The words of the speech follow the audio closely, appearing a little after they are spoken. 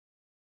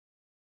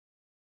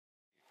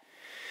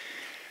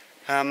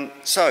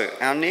So,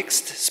 our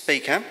next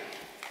speaker,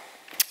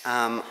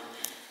 I've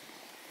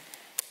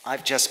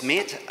just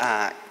met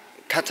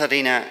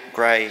Katarina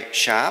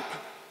Gray-Sharp.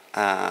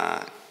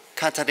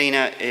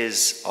 Katarina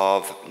is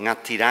of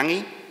Ngāti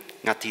Rangi,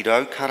 Ngāti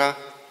Raukara,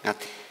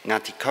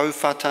 Ngāti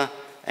Kauwhata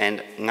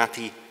and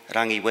Ngāti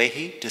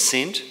Rangiwehi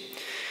descent.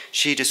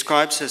 She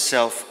describes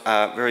herself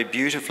very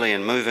beautifully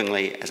and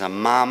movingly as a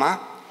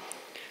mama,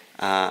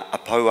 a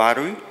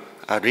pauaru,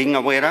 a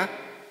ringawera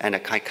and a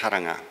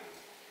kaikaranga.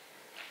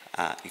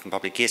 You can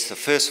probably guess the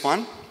first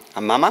one,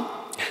 a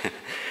mama,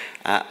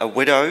 a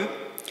widow,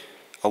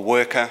 a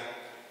worker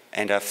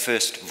and a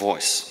first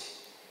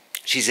voice.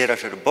 She's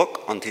edited a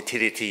book on Te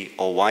Tiriti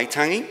o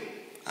Waitangi,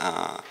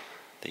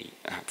 the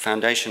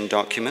foundation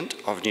document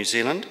of New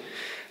Zealand,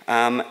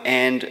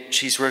 and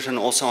she's written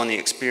also on the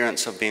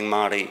experience of being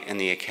Māori in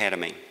the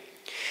academy.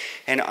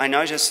 And I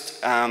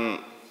noticed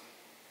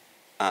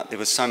there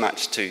was so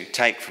much to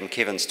take from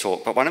Kevin's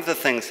talk, but one of the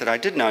things that I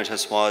did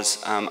notice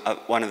was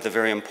one of the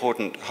very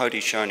important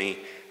Haurishoni,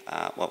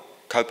 well,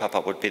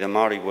 kaupapa would be the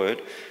Māori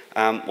word,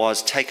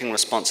 was taking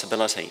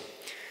responsibility.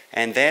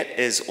 And that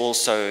is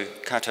also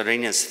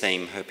Katarina's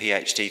theme. Her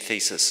PhD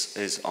thesis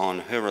is on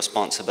her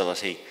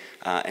responsibility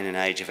in an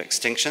age of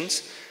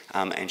extinctions,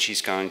 and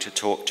she's going to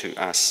talk to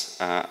us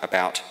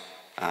about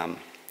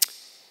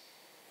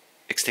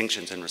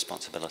extinctions and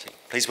responsibility.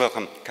 Please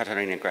welcome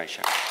Katarina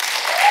Gray-Sharp.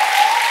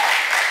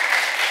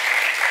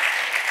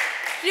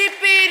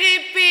 Ripi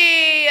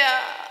ripi,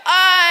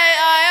 ai,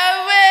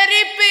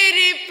 ripi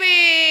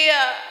ripi,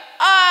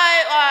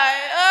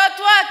 ai,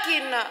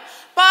 tuakina.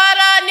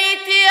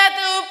 Paraniti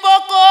atu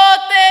poko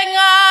te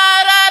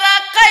ngārara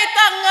kai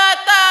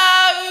tangata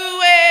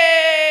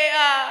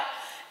uea.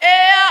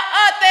 Ea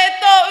ate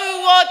to'u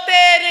o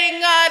te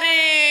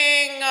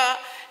ringaringa.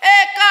 E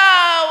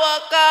kawa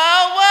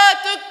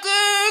tuku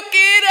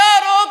ki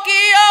raro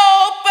ki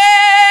o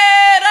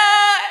pera.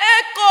 E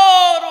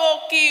koro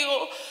ki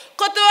o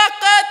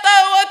kotuaka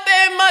tau o te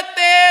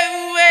mate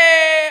uea.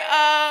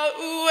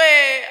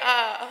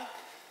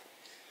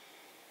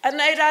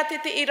 Anei rā te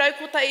i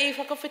raukota i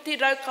whakawhiti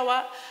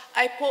raukawa,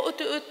 ai po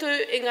utu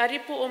i ngā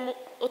ripu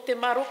o te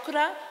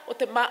marokura o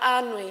te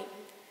maanui.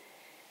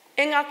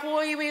 E ngā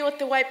kōiwi o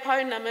te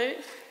waipaunamu,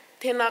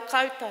 tēnā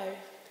koutou.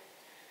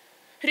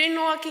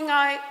 Rinoa ki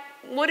ngā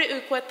more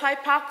ukua tai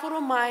pākoro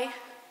mai,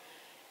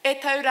 e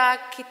taurā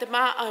ki te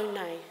māau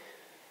nei.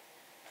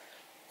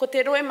 Ko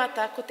te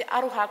roemata, ko te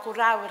aroha, ko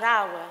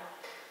rāua.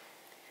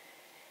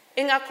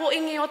 E ngā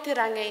kōingi o te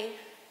rangi,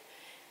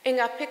 e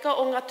ngā peka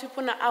o ngā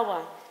tupuna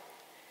awa,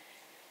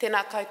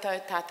 tēnā koutou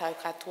tātou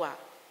katoa.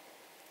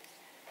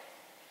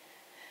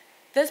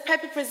 This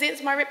paper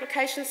presents my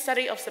replication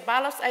study of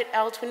Sabalos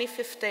 8L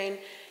 2015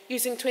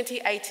 using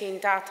 2018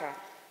 data.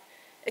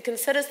 It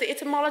considers the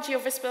etymology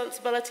of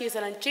responsibility as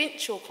an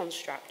agential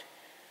construct.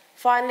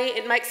 Finally,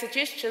 it makes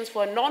suggestions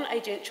for a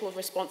non-agential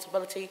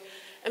responsibility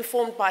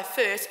informed by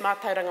first,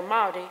 Mātauranga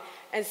Māori,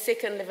 and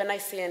second,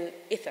 Levinasian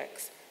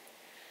ethics.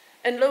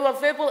 In lieu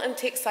of verbal and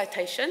text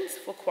citations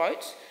for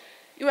quotes,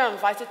 you are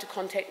invited to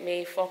contact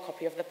me for a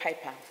copy of the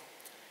paper.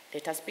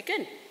 Let us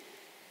begin.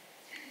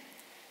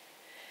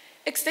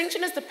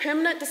 Extinction is the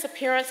permanent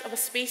disappearance of a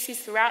species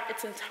throughout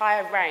its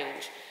entire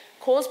range,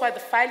 caused by the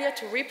failure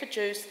to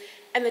reproduce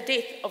and the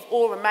death of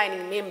all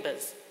remaining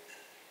members.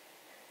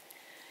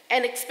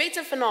 An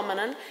expected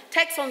phenomenon,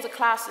 taxons are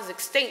classed as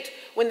extinct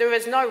when there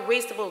is no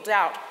reasonable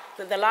doubt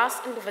that the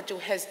last individual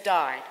has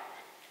died.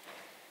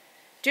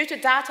 Due to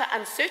data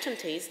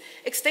uncertainties,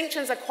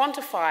 extinctions are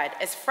quantified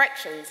as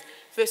fractions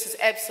versus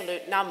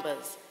absolute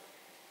numbers.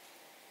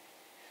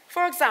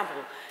 For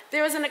example,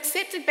 there is an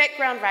accepted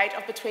background rate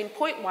of between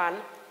 0.1,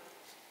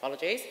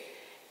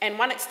 and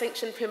 1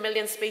 extinction per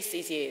million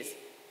species years.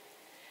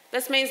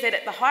 This means that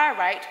at the higher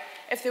rate,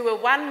 if there were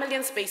 1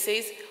 million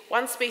species,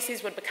 one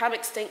species would become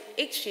extinct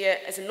each year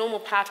as a normal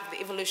part of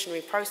the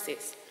evolutionary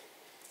process.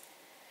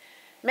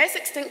 Mass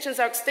extinctions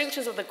are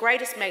extinctions of the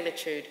greatest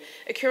magnitude,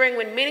 occurring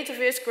when many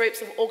diverse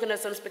groups of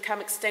organisms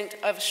become extinct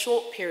over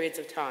short periods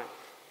of time.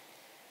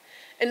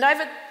 In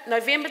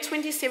November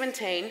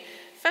 2017,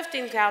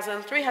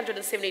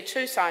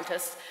 15,372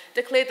 scientists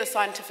declared the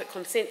scientific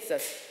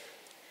consensus.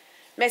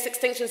 Mass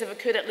extinctions have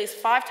occurred at least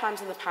 5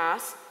 times in the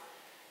past.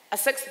 A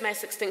 6th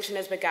mass extinction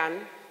has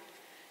begun.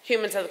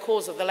 Humans are the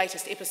cause of the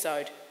latest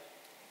episode.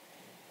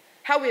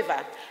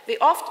 However, the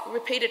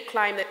oft-repeated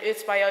claim that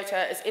Earth's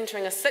biota is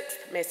entering a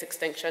 6th mass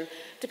extinction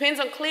depends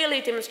on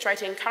clearly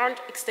demonstrating current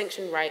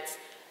extinction rates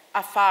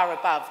are far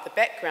above the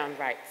background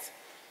rates.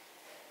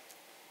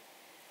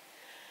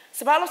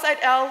 Sabalos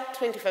 8L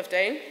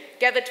 2015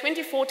 gathered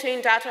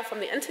 2014 data from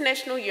the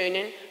International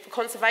Union for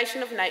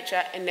Conservation of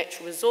Nature and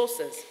Natural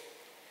Resources.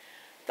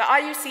 The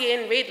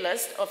IUCN Red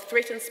List of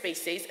Threatened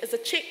Species is a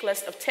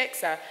checklist of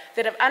taxa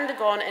that have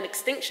undergone an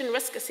extinction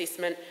risk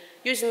assessment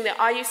using the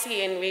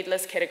IUCN Red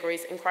List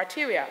categories and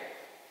criteria.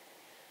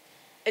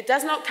 It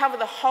does not cover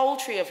the whole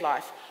tree of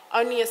life,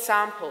 only a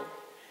sample.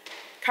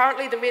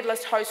 Currently, the Red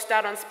List hosts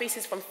data on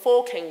species from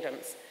 4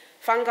 kingdoms: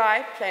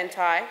 fungi,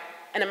 plantae,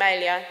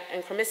 Animalia,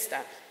 and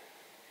Chromista.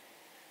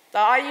 The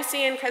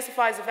IUCN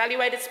classifies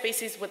evaluated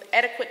species with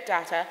adequate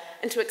data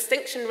into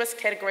extinction risk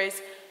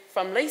categories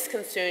from least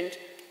concerned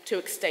to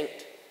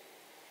extinct.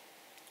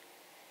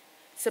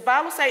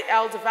 Sabalos et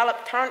al.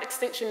 Developed current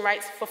extinction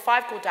rates for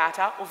 5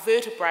 chordata or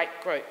vertebrate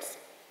groups: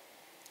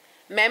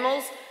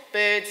 mammals,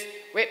 birds,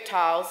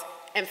 reptiles,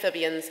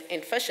 amphibians,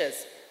 and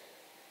fishes.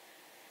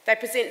 They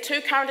present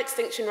 2 current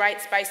extinction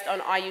rates based on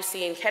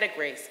IUCN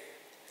categories.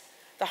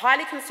 The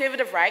highly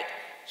conservative rate,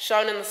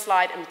 shown in the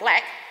slide in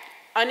black,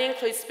 only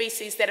includes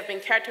species that have been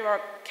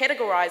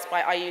categorised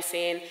by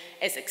IUCN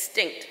as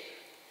extinct.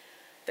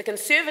 The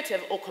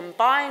conservative or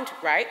combined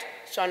rate,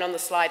 shown on the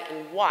slide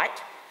in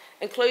white,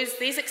 includes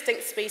these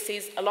extinct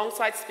species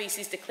alongside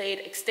species declared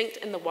extinct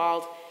in the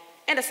wild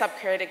and a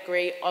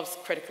subcategory of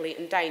critically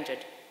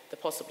endangered, the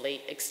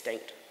possibly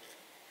extinct.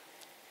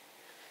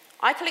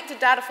 I collected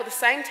data for the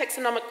same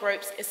taxonomic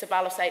groups as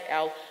Sabalos et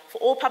al. For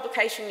all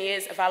publication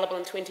years available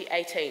in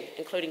 2018,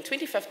 including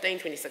 2015,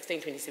 2016,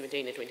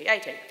 2017 and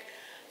 2018,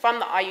 from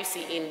the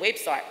IUCN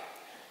website.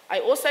 I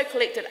also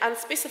collected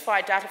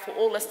unspecified data for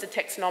all listed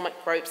taxonomic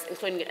groups,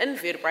 including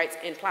invertebrates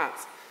and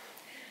plants.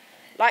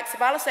 Like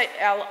Sabalos et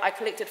al., I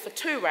collected for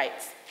 2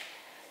 rates.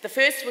 The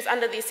first was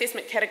under the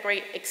assessment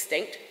category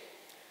extinct.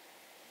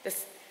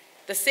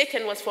 The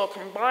second was for a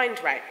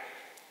combined rate.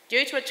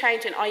 Due to a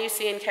change in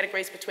IUCN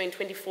categories between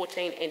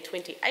 2014 and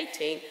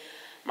 2018,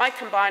 my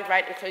combined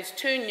rate includes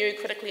 2 new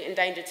critically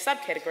endangered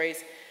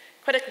subcategories: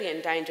 critically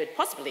endangered,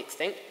 possibly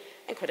extinct,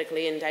 and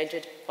critically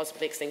endangered,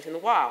 possibly extinct in the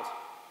wild.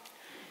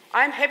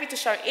 I am happy to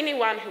show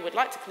anyone who would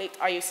like to collect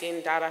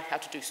IUCN data how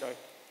to do so.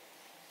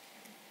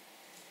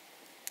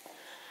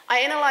 I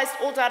analysed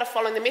all data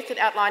following the method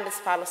outlined in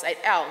Sabalos et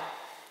al.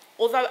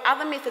 Although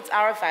other methods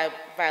are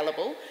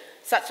available,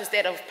 such as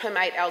that of PIM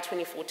et al.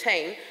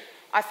 2014,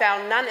 I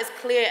found none as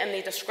clear in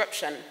their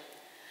description.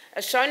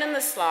 As shown in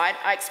this slide,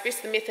 I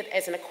expressed the method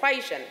as an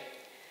equation.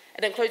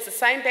 It includes the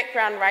same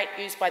background rate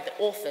used by the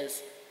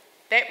authors.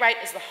 That rate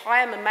is the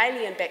higher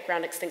mammalian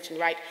background extinction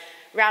rate,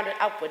 rounded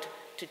upward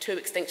to 2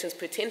 extinctions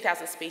per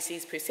 10,000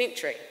 species per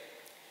century.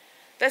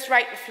 This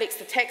rate reflects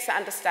the taxa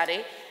under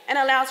study and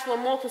allows for a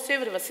more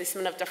conservative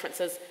assessment of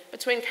differences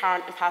between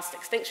current and past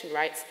extinction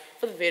rates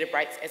for the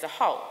vertebrates as a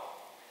whole.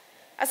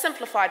 A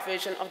simplified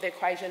version of the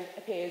equation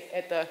appears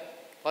at the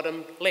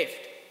bottom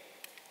left.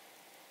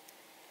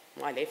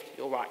 My left,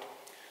 your right.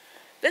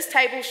 This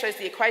table shows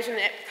the equation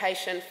and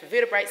application for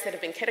vertebrates that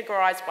have been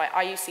categorised by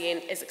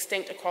IUCN as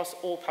extinct across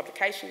all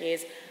publication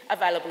years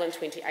available in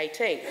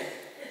 2018.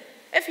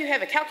 If you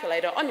have a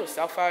calculator on your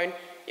cell phone,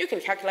 you can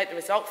calculate the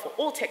result for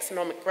all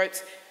taxonomic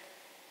groups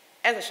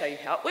as I show you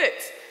how it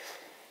works.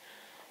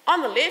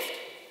 On the left,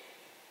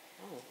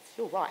 it's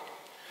your right.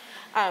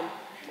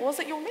 Was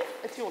it your left?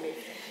 It's your left.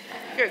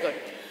 Very good.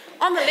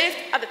 On the left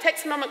are the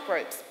taxonomic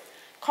groups.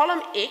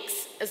 Column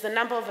X is the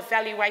number of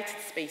evaluated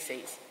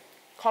species.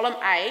 Column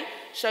A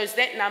shows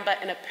that number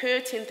in a per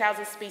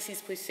 10,000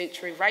 species per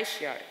century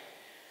ratio.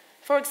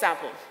 For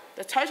example,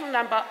 the total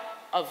number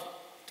of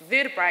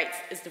vertebrates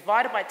is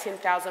divided by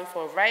 10,000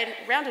 for a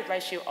rounded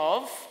ratio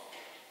of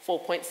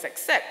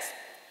 4.66.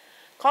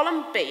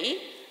 Column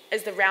B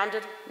is the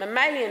rounded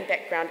mammalian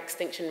background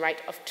extinction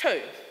rate of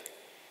 2,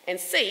 and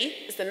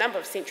C is the number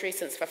of centuries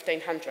since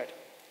 1500.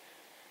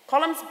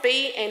 Columns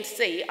B and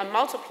C are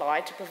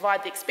multiplied to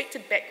provide the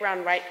expected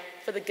background rate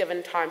for the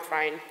given time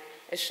frame,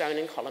 as shown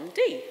in column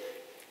D.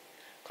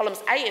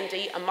 Columns A and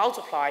D are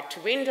multiplied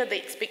to render the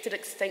expected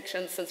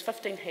extinction since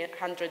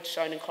 1500,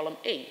 shown in column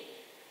E.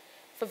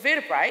 For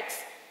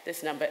vertebrates,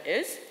 this number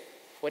is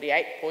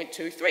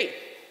 48.23.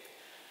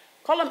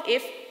 Column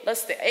F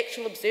lists the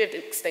actual observed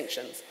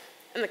extinctions.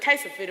 In the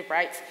case of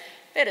vertebrates,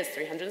 that is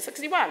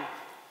 361.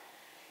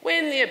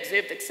 When the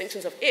observed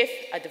extinctions of F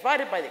are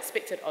divided by the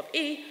expected of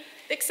E,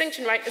 the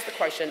extinction rate is the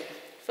quotient.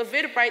 For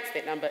vertebrates,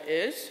 that number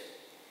is,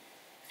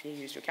 if you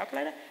use your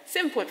calculator,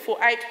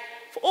 7.48.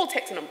 For all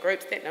taxonomic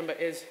groups, that number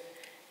is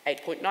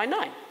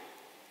 8.99.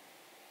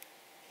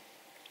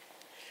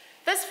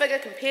 This figure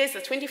compares the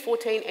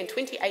 2014 and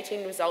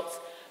 2018 results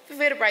for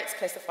vertebrates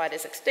classified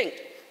as extinct.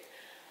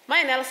 My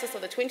analysis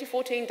of the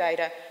 2014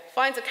 data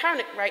finds a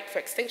current rate for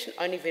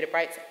extinction-only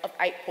vertebrates of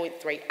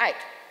 8.38.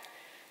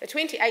 The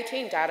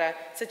 2018 data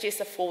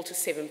suggests a fall to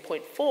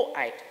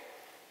 7.48.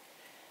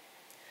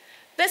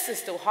 This is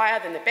still higher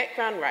than the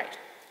background rate.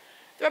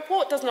 The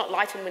report does not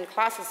lighten when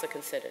classes are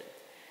considered.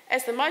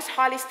 As the most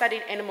highly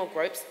studied animal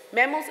groups,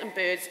 mammals and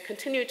birds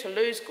continue to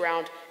lose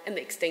ground in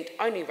the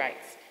extinct-only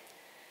rates.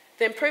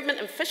 The improvement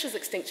in fishes'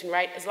 extinction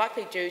rate is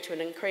likely due to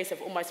an increase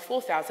of almost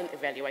 4,000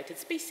 evaluated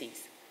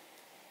species.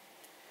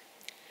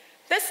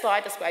 This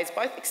slide displays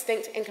both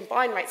extinct and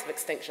combined rates of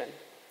extinction.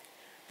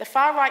 The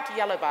far right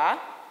yellow bar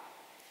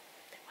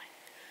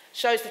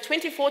shows the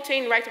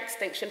 2014 rate of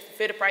extinction for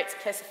vertebrates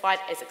classified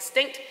as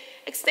extinct,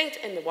 extinct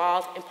in the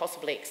wild, and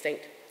possibly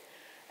extinct.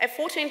 At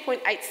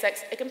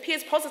 14.86, it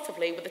compares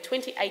positively with the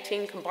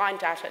 2018 combined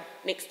data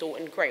next door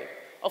in green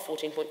of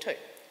 14.2.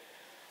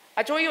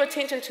 I draw your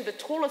attention to the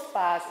tallest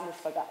bars in this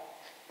figure.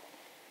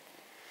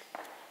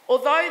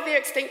 Although their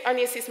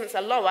extinct-only assessments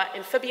are lower,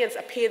 amphibians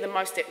appear the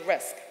most at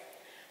risk.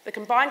 The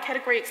combined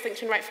category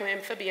extinction rate for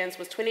amphibians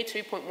was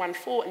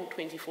 22.14 in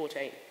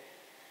 2014.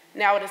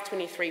 Now it is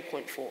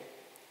 23.4.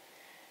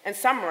 In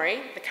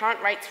summary, the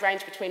current rates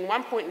range between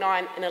 1.9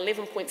 and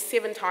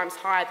 11.7 times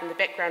higher than the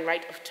background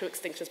rate of 2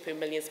 extinctions per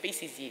million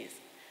species years.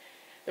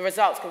 The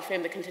results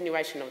confirm the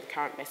continuation of the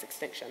current mass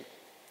extinction.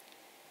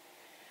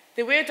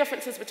 There were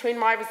differences between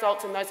my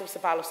results and those of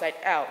Zabalos et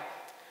al.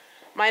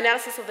 My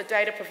analysis of the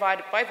data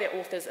provided by their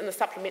authors in the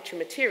supplementary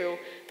material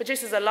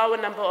produces a lower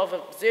number of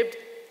observed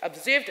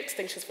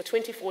extinctions for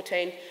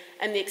 2014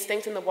 in the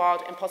extinct in the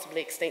wild and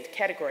possibly extinct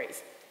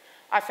categories.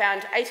 I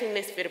found 18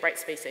 less vertebrate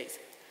species,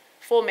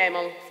 4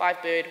 mammal,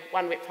 5 bird,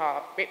 1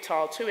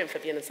 reptile, 2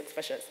 amphibian and 6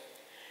 fishes.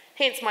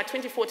 Hence, my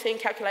 2014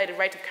 calculated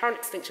rate of current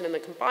extinction in the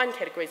combined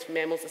categories for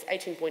mammals is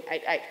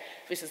 18.88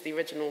 versus the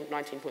original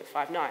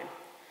 19.59.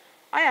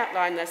 I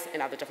outline this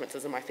and other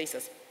differences in my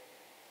thesis.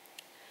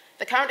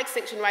 The current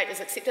extinction rate is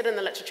accepted in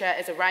the literature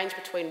as a range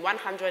between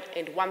 100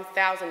 and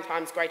 1,000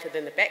 times greater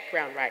than the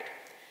background rate.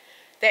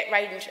 That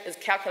range is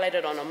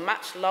calculated on a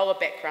much lower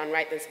background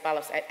rate than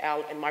Zabalos et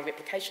al. In my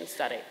replication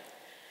study.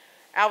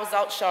 Our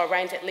results show a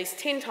range at least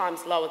 10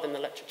 times lower than the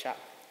literature.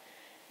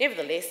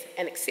 Nevertheless,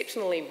 an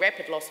exceptionally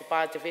rapid loss of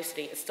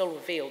biodiversity is still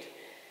revealed,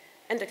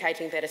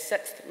 indicating that a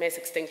 6th mass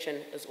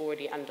extinction is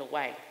already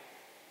underway.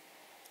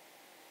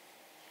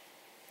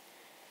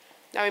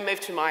 Now we move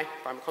to my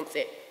primary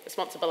concept,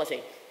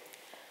 responsibility.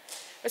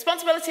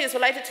 Responsibility is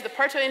related to the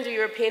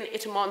Proto-Indo-European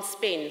etymon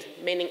spend,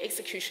 meaning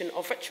execution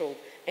of ritual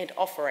and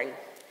offering.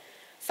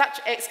 Such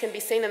acts can be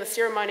seen in the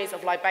ceremonies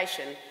of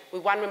libation,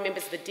 where one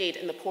remembers the dead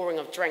in the pouring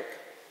of drink.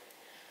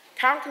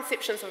 Current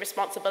conceptions of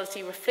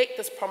responsibility reflect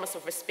this promise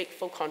of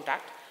respectful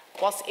conduct,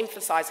 whilst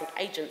emphasising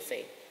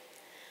agency.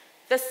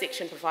 This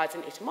section provides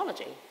an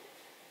etymology.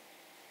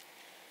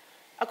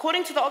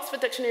 According to the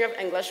Oxford Dictionary of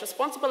English,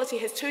 responsibility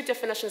has 2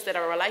 definitions that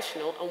are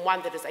relational and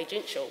 1 that is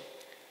agential.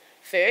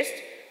 First,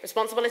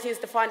 responsibility is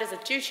defined as a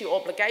duty or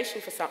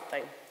obligation for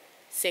something.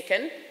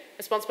 Second,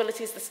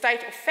 responsibility is the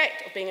state or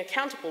fact of being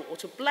accountable or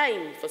to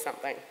blame for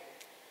something.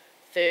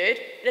 Third,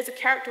 it is a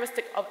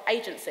characteristic of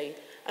agency,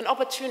 an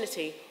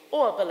opportunity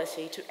or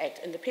ability to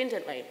act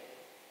independently.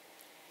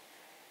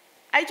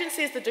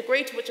 Agency is the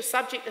degree to which a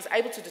subject is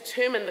able to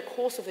determine the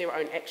course of their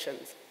own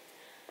actions.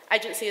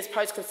 Agency is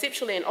posed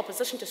conceptually in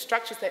opposition to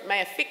structures that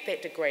may affect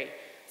that degree,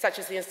 such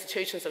as the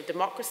institutions of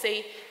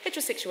democracy,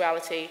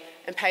 heterosexuality,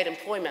 and paid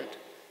employment.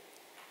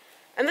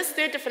 In this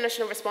third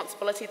definition of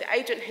responsibility, the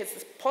agent has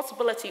the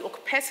possibility or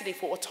capacity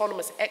for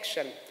autonomous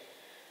action.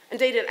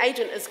 Indeed, an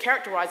agent is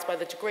characterised by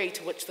the degree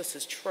to which this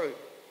is true.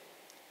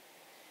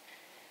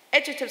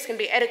 Adjectives can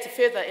be added to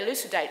further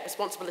elucidate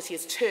responsibility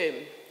as term.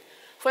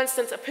 For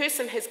instance, a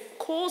person has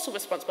causal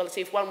responsibility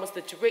if one was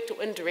the direct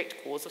or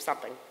indirect cause of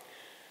something.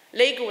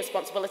 Legal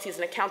responsibility is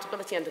an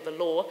accountability under the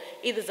law,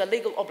 either as a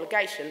legal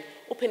obligation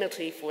or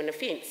penalty for an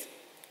offence.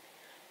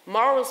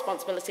 Moral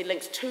responsibility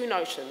links 2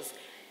 notions,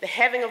 the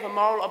having of a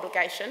moral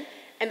obligation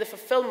and the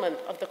fulfilment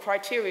of the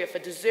criteria for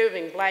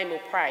deserving blame or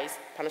praise,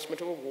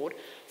 punishment or reward,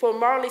 for a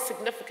morally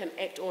significant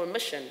act or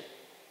omission.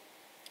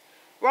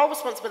 Role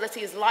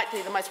responsibility is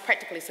likely the most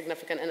practically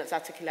significant in its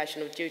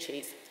articulation of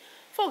duties.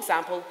 For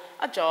example,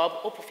 a job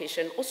or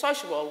profession or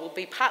social role will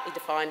be partly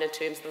defined in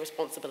terms of the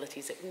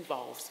responsibilities it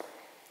involves.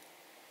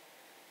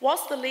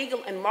 Whilst the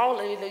legal and moral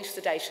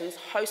elucidations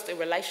host a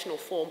relational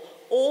form,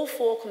 all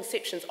 4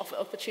 conceptions offer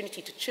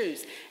opportunity to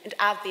choose and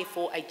are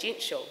therefore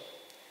agential.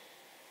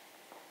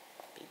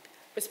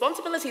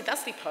 Responsibility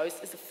thusly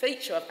posed is a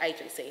feature of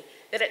agency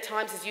that at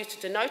times is used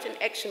to denote an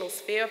action or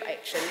sphere of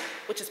action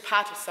which is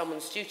part of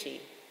someone's duty.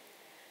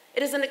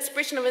 It is an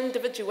expression of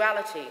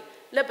individuality,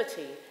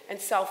 liberty, and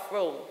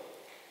self-rule.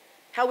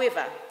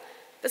 However,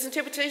 this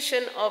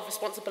interpretation of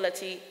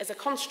responsibility is a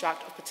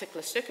construct of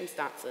particular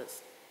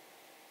circumstances.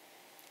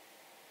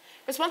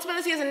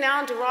 Responsibility is a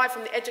noun derived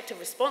from the adjective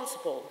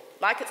responsible.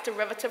 Like its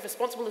derivative,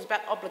 responsible is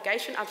about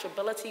obligation,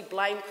 answerability,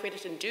 blame,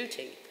 credit, and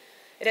duty.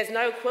 It has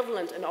no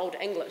equivalent in Old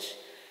English.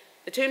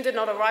 The term did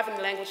not arrive in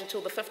the language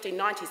until the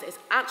 1590s as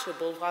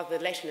answerable via the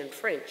Latin and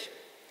French.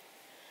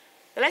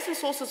 The Latin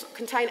sources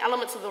contain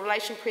elements of the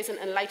relation present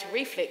in later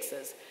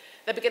reflexes.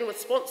 They begin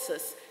with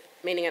sponsus,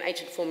 meaning an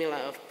ancient formula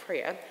of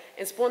prayer,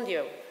 and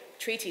spondio,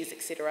 treaties,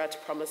 etc., to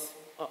promise,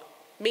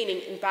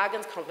 meaning in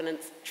bargains,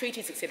 covenants,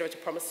 treaties, etc., to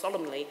promise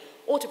solemnly,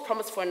 or to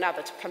promise for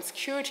another, to become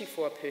security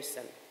for a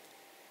person.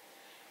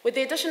 With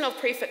the addition of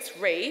prefix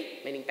re,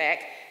 meaning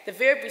back, the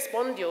verb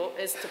respondio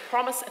is to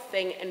promise a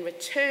thing in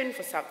return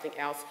for something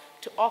else,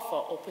 to offer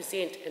or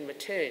present in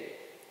return.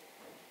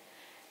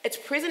 Its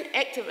present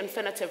active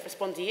infinitive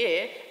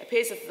respondiere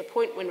appears at the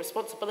point when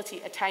responsibility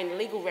attained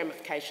legal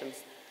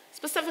ramifications,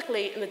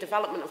 specifically in the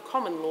development of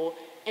common law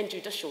and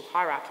judicial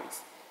hierarchies.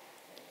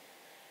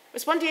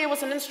 Respondiere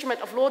was an instrument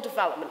of law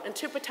development,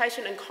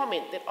 interpretation and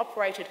comment that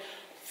operated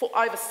for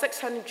over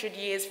 600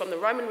 years from the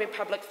Roman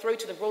Republic through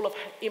to the rule of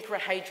Emperor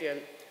Hadrian.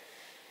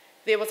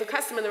 There was a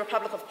custom in the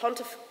Republic of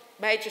pontiff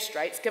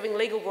magistrates giving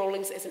legal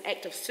rulings as an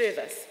act of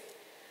service.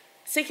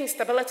 Seeking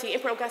stability,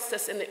 Emperor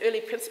Augustus and the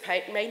early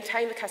Principate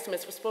maintained the custom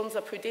as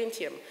responsa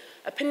prudentium,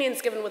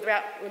 opinions given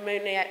without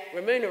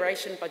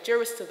remuneration by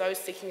jurists to those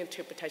seeking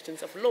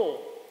interpretations of law.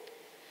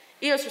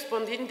 Ius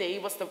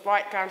respondendi was the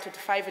right granted to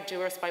favoured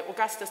jurists by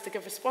Augustus to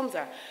give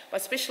responsa by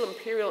special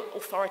imperial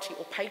authority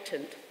or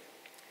patent.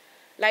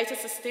 Later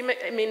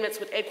systemic amendments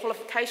would add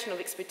qualification of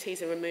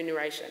expertise and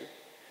remuneration.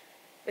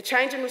 The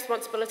change in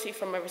responsibility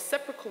from a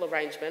reciprocal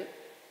arrangement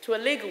to a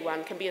legal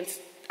one can be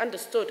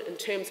understood in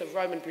terms of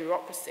Roman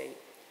bureaucracy.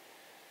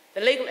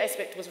 The legal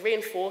aspect was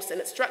reinforced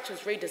and its structures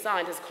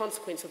redesigned as a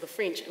consequence of the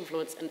French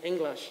influence in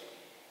English.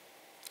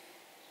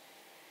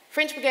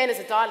 French began as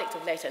a dialect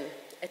of Latin.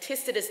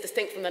 Attested as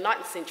distinct from the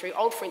 19th century,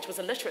 Old French was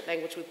a literate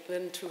language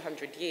within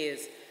 200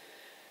 years.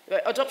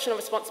 The adoption of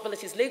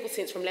responsibility's legal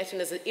sense from Latin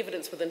is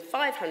evidence within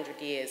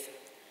 500 years.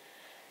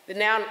 The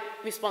noun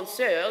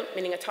responseur,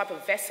 meaning a type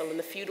of vassal in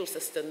the feudal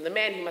system, the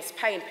man who must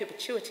pay in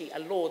perpetuity a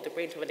lord the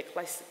rent of an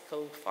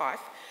ecclesiastical fief,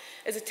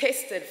 is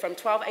attested from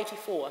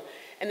 1284,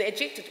 and the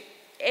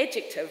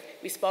adjective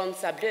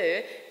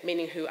responsable,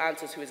 meaning who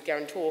answers, who is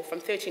guarantor, from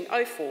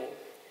 1304.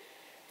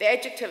 The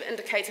adjective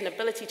indicates an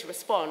ability to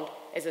respond,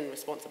 as in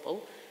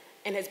responsible,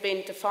 and has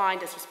been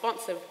defined as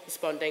responsive,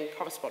 responding,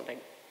 corresponding.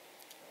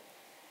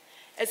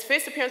 Its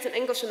first appearance in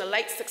English in the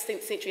late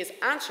 16th century as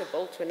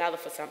answerable to another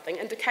for something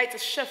indicates a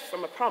shift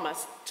from a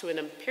promise to an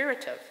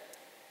imperative.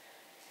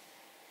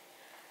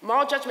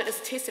 Moral judgment is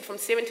attested from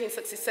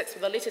 1766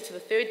 with a letter to the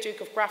 3rd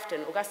Duke of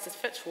Grafton, Augustus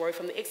Fitzroy,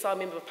 from the exiled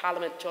Member of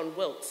Parliament John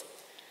Wilkes,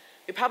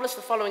 who published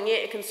the following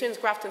year. It concerns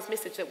Grafton's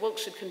message that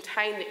Wilkes should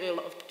contain the Earl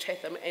of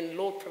Chatham and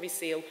Lord Privy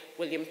Seal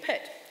William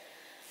Pitt.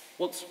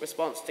 Wilkes'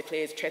 response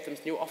declares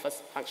Chatham's new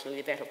office,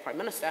 functionally that of Prime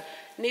Minister,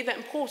 neither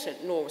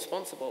important nor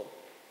responsible.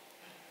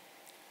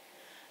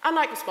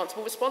 Unlike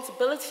responsible,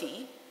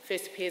 responsibility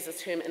first appears as a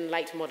term in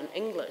late modern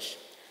English.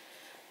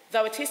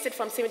 Though attested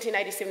from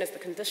 1787 as the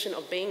condition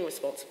of being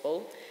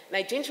responsible,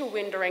 an agential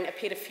rendering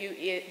appeared a few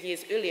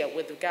years earlier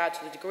with regard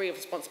to the degree of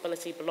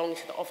responsibility belonging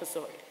to the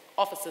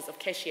offices of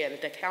cashier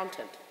and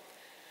accountant.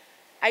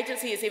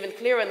 Agency is even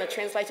clearer in the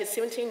translated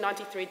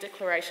 1793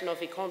 declaration of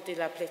Vicomte de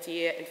la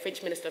Plétière and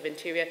French Minister of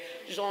Interior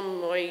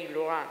Jean-Marie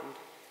Laurent.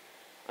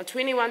 On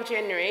 21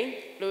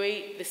 January,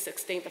 Louis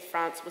XVI of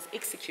France was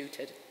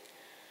executed.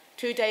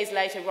 2 days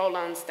later,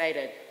 Roland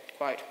stated,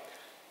 quote,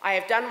 "I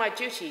have done my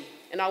duty,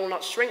 and I will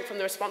not shrink from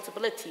the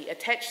responsibility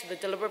attached to the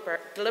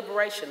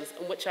deliberations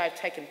in which I have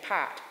taken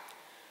part.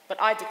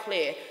 But I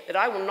declare that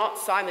I will not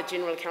sign the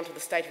general account of the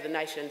state of the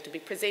nation to be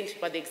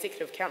presented by the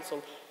Executive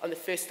Council on the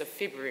 1st of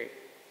February.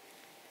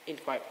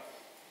 End quote.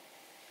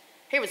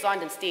 He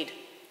resigned instead.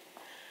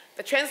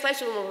 The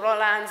translation of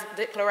Roland's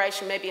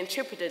declaration may be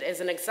interpreted as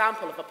an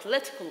example of a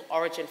political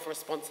origin for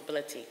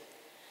responsibility.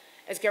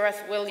 As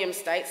Gareth Williams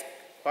states,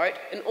 quote,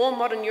 "In all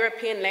modern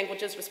European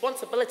languages,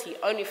 responsibility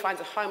only finds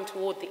a home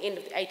toward the end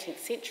of the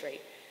 18th century,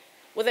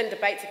 within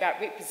debates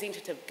about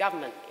representative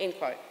government," end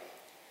quote.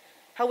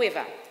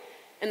 However,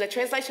 in the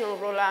translation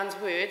of Roland's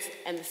words,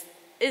 and this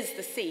is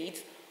the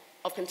seeds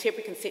of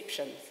contemporary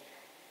conceptions.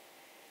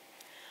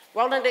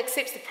 Roland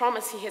accepts the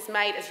promise he has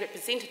made as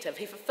representative.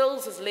 He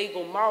fulfills his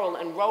legal, moral,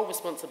 and role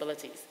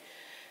responsibilities.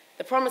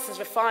 The promise is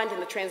refined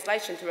in the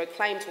translation through a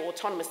claim to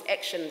autonomous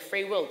action and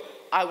free will.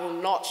 I will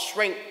not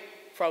shrink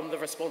from the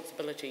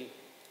responsibility.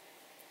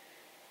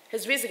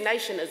 His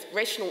resignation is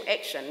rational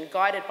action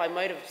guided by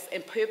motives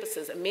and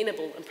purposes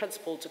amenable in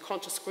principle to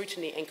conscious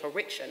scrutiny and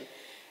correction,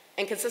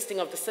 and consisting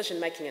of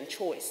decision-making and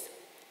choice.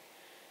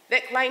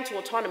 That claim to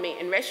autonomy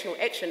and rational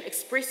action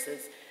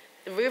expresses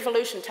the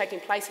revolution taking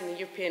place in the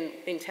European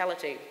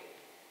mentality.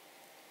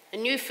 A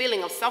new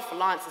feeling of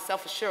self-reliance and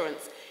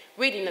self-assurance,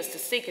 readiness to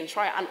seek and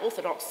try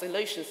unorthodox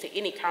solutions to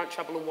any current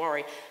trouble and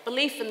worry,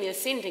 belief in the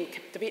ascending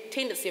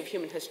tendency of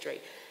human history,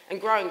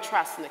 and growing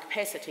trust in the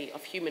capacity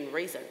of human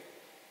reason.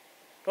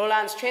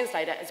 Roland's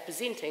translator is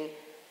presenting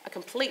a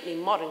completely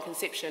modern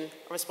conception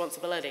of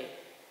responsibility.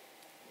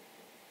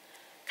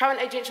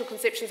 Current agential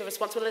conceptions of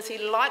responsibility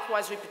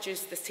likewise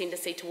reproduce this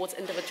tendency towards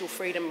individual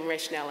freedom and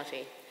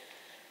rationality.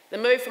 The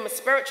move from a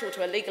spiritual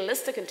to a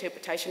legalistic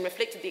interpretation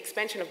reflected the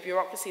expansion of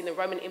bureaucracy in the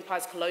Roman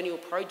Empire's colonial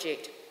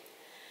project.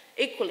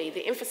 Equally,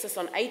 the emphasis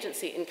on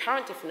agency in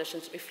current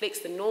definitions reflects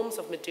the norms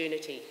of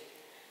modernity.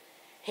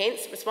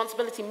 Hence,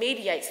 responsibility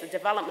mediates the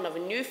development of a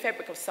new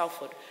fabric of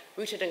selfhood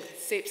rooted in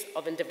concepts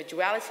of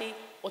individuality,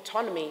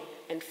 autonomy,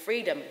 and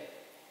freedom.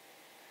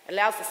 It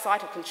allows the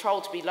site of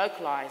control to be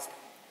localised.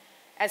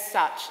 As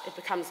such, it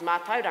becomes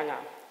mātauranga,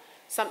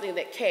 something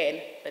that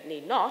can, but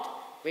need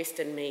not, rest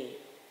in me.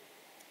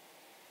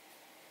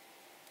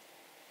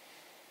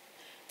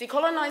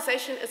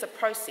 Decolonization is a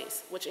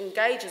process which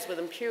engages with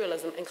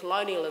imperialism and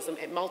colonialism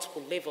at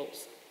multiple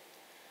levels.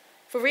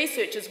 For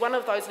researchers, one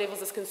of those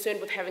levels is concerned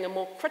with having a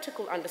more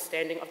critical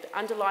understanding of the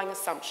underlying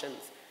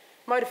assumptions,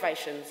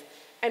 motivations,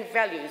 and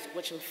values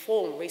which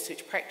inform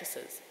research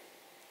practices.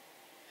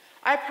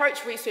 I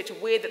approach research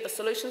aware that the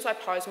solutions I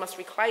pose must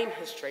reclaim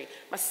history,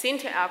 must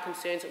centre our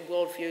concerns and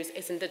worldviews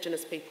as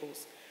Indigenous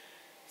peoples,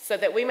 so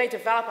that we may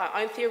develop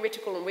our own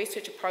theoretical and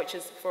research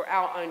approaches for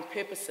our own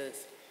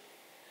purposes.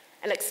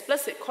 An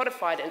explicit,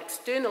 codified and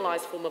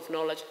externalised form of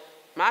knowledge,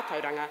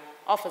 mātauranga,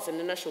 offers an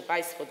initial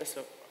base for this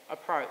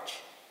approach.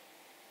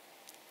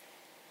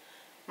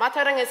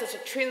 Mātauranga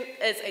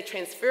is a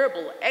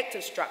transferable,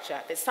 active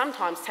structure that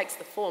sometimes takes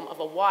the form of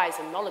a wise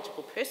and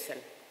knowledgeable person.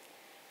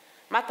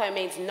 Mātau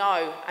means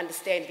know,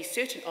 understand, be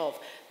certain of,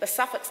 the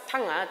suffix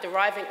tanga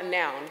deriving a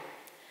noun.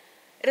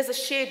 It is a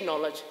shared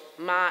knowledge,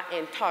 mā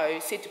and tau,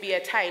 said to be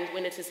attained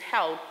when it is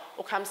held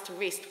or comes to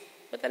rest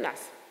within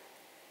us.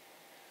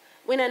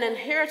 When an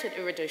inherited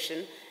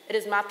erudition, it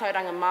is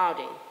mātauranga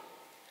Māori.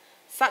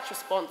 Such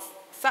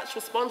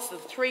responds to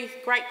the three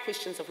great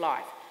questions of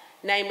life,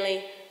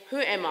 namely, who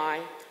am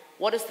I,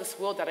 what is this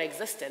world that I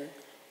exist in,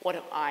 what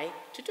am I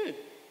to do?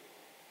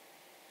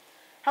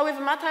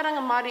 However,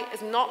 mātauranga Māori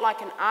is not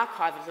like an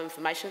archive of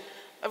information,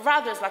 but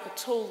rather is like a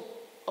tool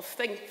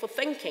for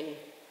thinking,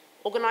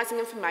 organising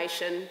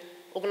information,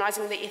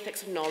 organising the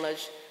ethics of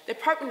knowledge, the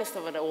appropriateness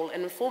of it all,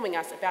 and informing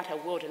us about our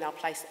world and our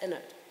place in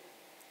it.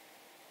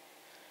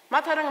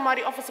 Mātauranga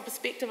Māori offers a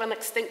perspective on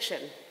extinction.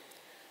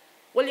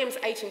 Williams,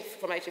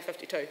 from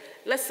 1852,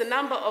 lists a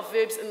number of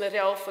verbs in the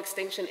reo for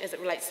extinction as it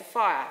relates to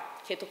fire,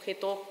 keto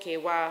keto,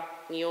 ke wā,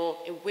 ngio,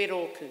 and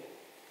weroku.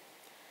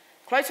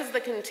 Closer to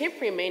the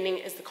contemporary meaning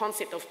is the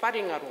concept of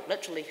paringaro,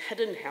 literally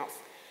hidden house,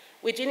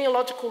 where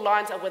genealogical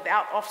lines are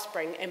without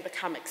offspring and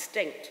become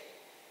extinct.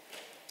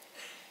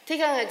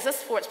 Tikanga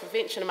exists for its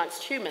prevention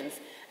amongst humans,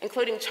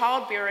 including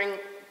child rearing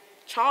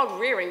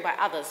by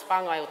others,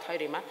 whāngai o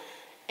taurima,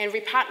 and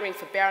repartnering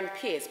for barren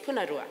pairs,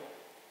 punarua.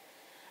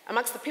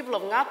 Amongst the people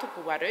of Ngā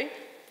Tupuwaru,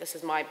 this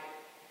is my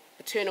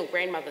paternal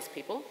grandmother's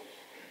people,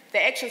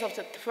 the actions of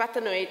Te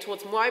Whatanui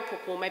towards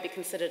Moaupopo may be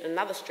considered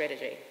another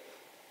strategy.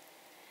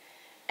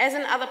 As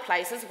in other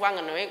places,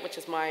 Wanganui, which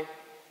is my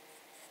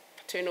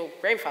paternal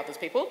grandfather's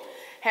people,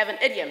 have an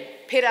idiom,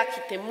 pera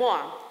ki te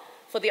moa,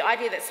 for the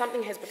idea that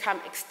something has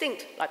become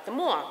extinct like the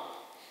moa.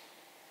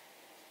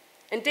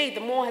 Indeed,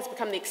 the moa has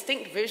become the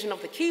extinct version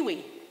of the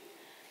kiwi,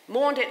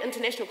 mourned at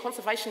international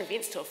conservation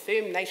events to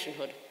affirm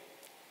nationhood.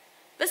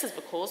 This is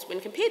because, when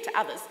compared to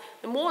others,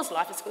 the moa's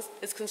life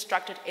is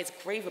constructed as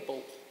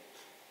grievable.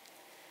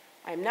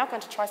 I am now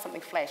going to try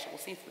something flash, and we'll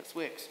see if this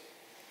works.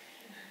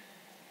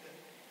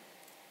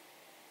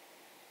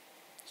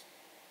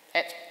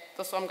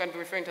 I'm going to be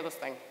referring to this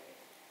thing.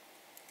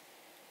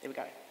 There we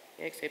go.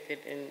 Accepted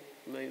and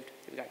moved.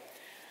 There we go.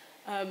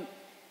 No.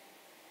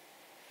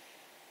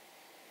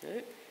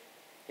 There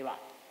we are.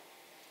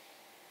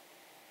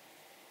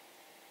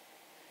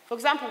 For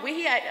example,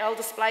 Wehi 8L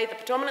displayed the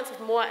predominance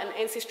of moa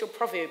in ancestral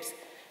proverbs,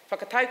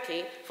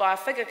 whakatauki, via a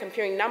figure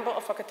comparing number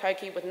of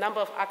whakatauki with number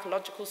of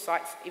archaeological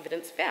sites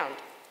evidence found.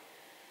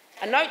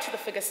 A note to the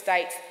figure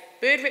states,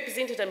 bird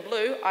represented in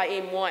blue,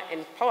 i.e. moa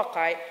and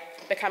pauakai,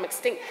 become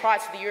extinct prior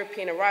to the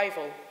European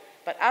arrival,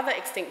 but other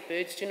extinct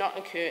birds do not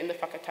occur in the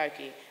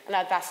whakatauki and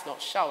are thus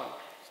not shown.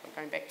 So I'm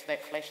going back to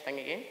that flash thing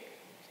again.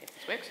 See if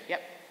this works.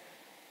 Yep.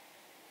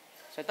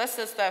 So this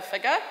is the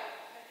figure.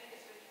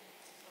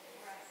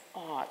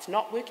 Oh, it's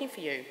not working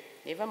for you.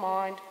 Never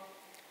mind.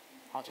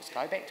 I'll just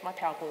go back to my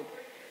PowerPoint.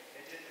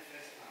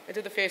 It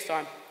did the first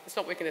time. It's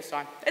not working this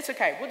time. It's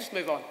okay. We'll just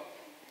move on.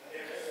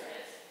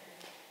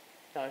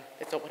 No,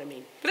 that's not what I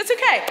mean. But it's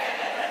okay.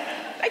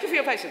 Thank you for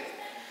your patience.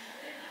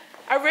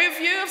 A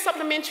review of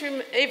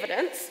supplementary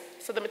evidence,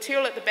 so the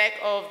material at the back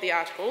of the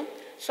article,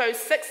 shows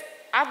 6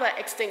 other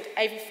extinct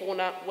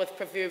avifauna with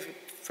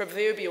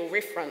proverbial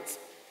reference.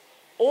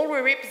 All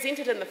were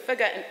represented in the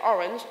figure in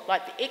orange,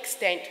 like the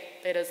extant,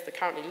 that is, the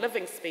currently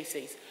living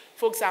species.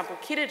 For example,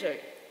 kereru.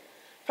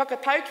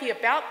 Whakatauki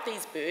about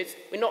these birds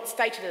were not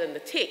stated in the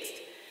text.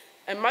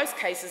 In most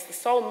cases, the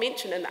sole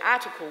mention in the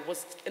article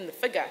was in the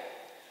figure.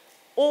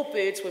 All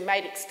birds were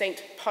made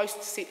extinct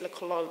post-settler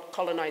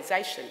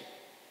colonisation.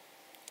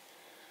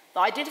 The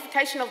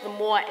identification of the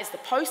moa as the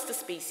poster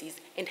species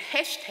and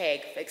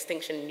hashtag for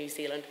extinction in New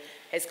Zealand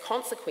has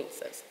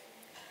consequences.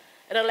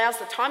 It allows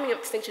the timing of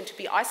extinction to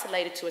be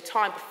isolated to a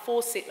time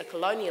before settler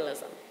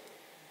colonialism.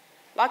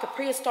 Like a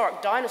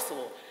prehistoric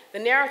dinosaur, the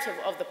narrative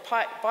of the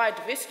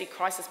biodiversity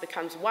crisis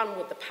becomes one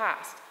with the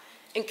past,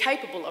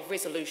 incapable of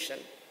resolution.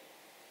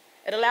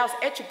 It allows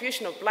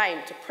attribution of blame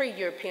to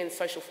pre-European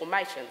social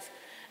formations,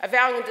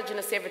 avowing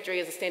Indigenous savagery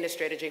as a standard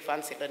strategy for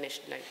unsettler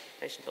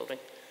nation building.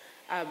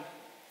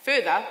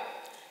 Further,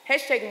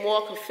 hashtag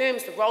moa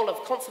confirms the role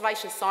of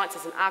conservation science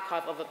as an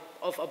archive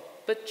of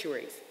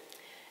obituaries.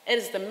 It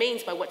is the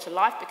means by which a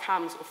life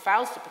becomes, or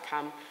fails to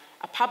become,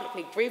 a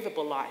publicly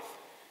grievable life,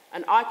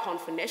 an icon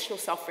for national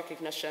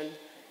self-recognition,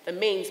 the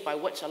means by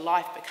which a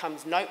life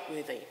becomes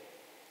noteworthy.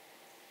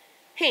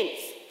 Hence,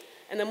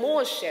 in the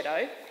moa's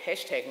shadow,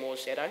 hashtag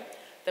moa's shadow,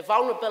 the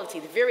vulnerability,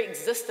 the very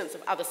existence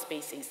of other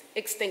species,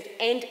 extinct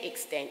and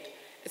extant,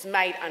 is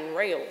made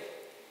unreal.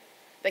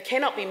 They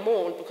cannot be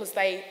mourned because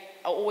they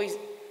are always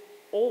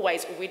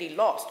already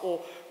lost,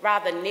 or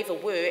rather never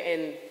were,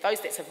 and those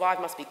that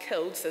survive must be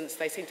killed since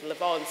they seem to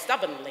live on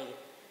stubbornly,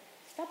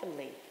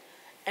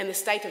 and the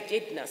state of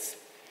deadness.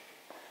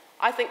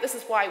 I think this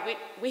is why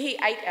Wehi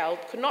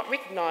 8L could not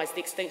recognise the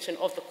extinction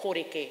of the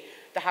koreke,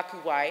 the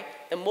hakuwai,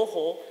 the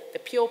moho, the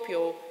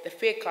piopio, the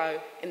whekau,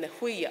 and the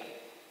huia.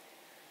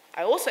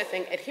 I also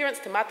think adherence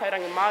to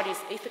Mātauranga Māori's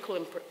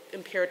ethical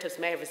imperatives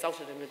may have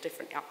resulted in a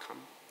different outcome.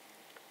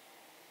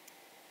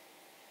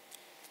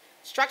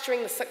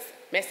 Structuring the sixth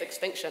mass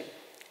extinction.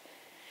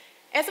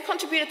 As a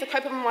contributor to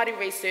Kaupapa Māori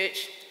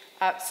research,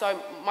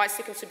 so my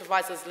second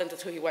supervisor is Linda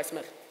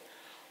Tuhiwai-Smith,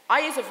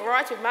 I use a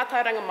variety of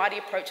Mātauranga Māori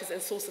approaches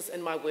and sources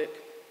in my work.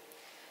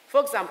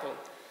 For example,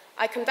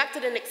 I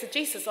conducted an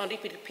exegesis on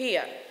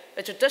Ripiripia,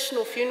 the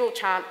traditional funeral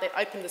chant that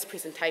opened this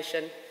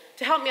presentation,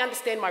 to help me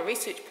understand my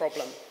research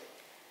problem.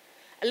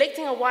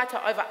 Electing a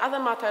waiata over other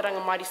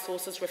Mātauranga Māori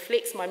sources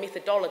reflects my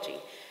methodology,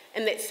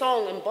 and that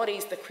song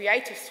embodies the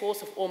creative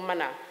source of all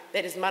mana,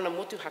 that is mana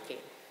motuhake.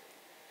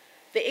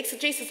 The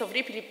exegesis of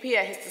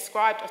Ripiripia has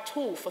described a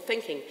tool for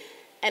thinking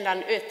and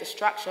unearthed the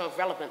structure of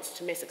relevance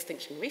to mass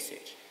extinction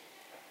research.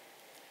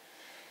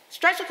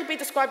 Structure could be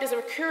described as a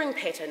recurring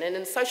pattern and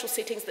in social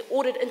settings the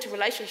ordered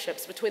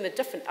interrelationships between the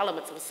different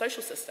elements of a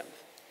social system.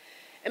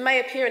 It may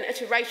appear in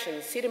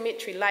iterations,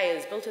 sedimentary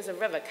layers built as a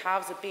river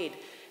carves a bed,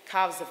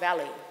 carves a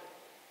valley.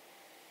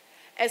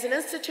 As an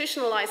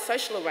institutionalised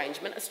social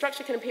arrangement, a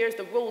structure can appear as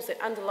the rules that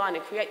underline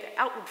and create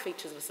the outward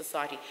features of a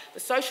society, the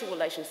social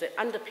relations that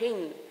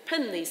underpin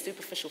these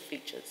superficial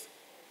features.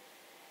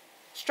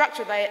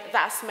 Structure,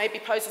 thus, may be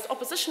posed as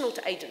oppositional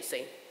to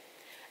agency,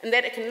 in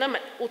that it can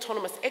limit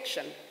autonomous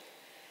action.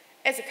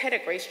 As a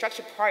category,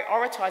 structure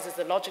prioritises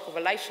the logic of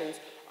relations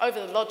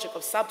over the logic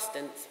of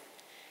substance.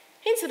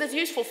 Hence, it is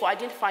useful for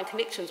identifying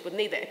connections with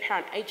neither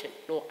apparent agent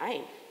nor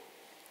aim.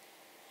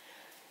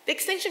 The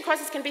extinction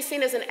crisis can be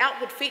seen as an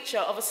outward feature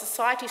of a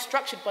society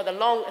structured by the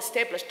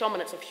long-established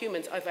dominance of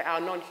humans over our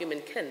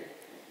non-human kin.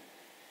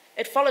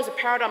 It follows a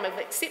paradigm of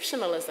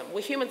exceptionalism,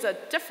 where humans are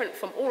different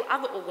from all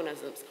other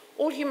organisms.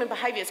 All human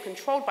behaviour is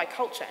controlled by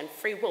culture and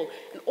free will,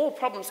 and all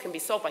problems can be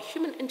solved by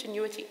human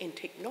ingenuity and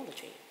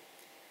technology.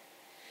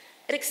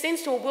 It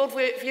extends to a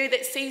worldview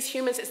that sees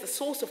humans as the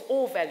source of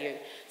all value,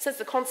 since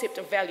the concept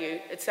of value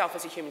itself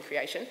is a human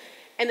creation,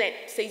 and that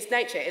sees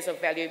nature as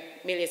of value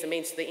merely as a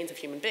means to the ends of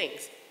human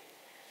beings.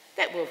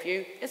 That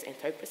worldview is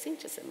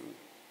anthropocentrism,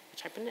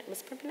 which I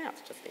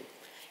mispronounced just then.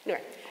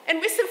 Anyway,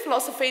 in Western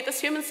philosophy, this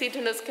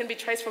human-centeredness can be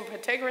traced from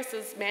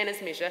Pythagoras' man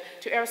as measure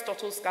to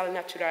Aristotle's scala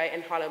naturae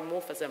and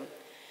holomorphism.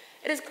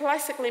 It is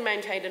classically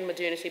maintained in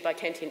modernity by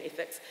Kantian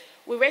ethics,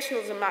 where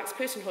rationalism marks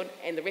personhood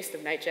and the rest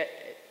of nature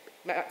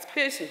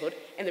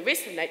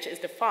is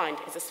defined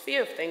as a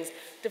sphere of things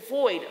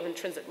devoid of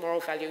intrinsic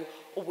moral value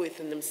or worth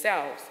in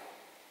themselves.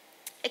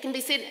 It can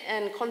be said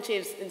in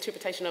Comte's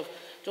interpretation of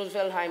George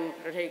Wilhelm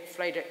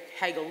Friedrich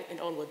Hegel and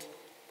onwards.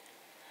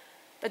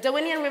 The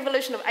Darwinian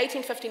Revolution of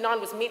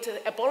 1859 was meant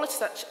to abolish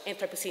such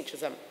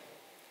anthropocentrism.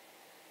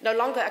 No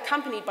longer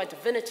accompanied by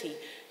divinity,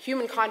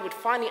 humankind would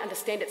finally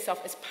understand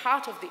itself as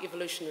part of the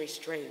evolutionary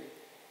stream.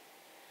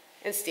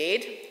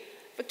 Instead,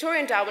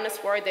 Victorian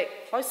Darwinists worried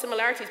that close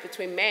similarities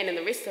between man and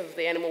the rest of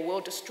the animal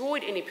world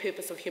destroyed any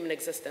purpose of human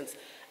existence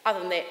other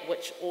than that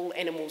which all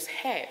animals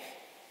have.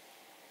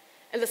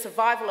 In the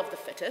survival of the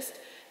fittest,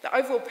 the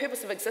overall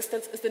purpose of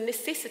existence is the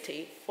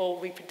necessity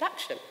for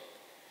reproduction.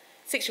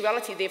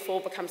 Sexuality, therefore,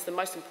 becomes the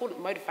most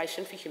important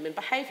motivation for human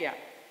behaviour.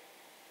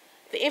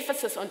 The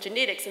emphasis on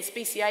genetics and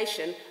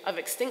speciation of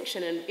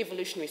extinction in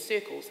evolutionary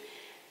circles,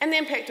 and the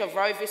impact of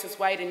Roe versus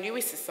Wade in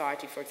US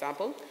society, for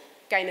example,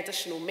 gain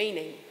additional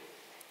meaning.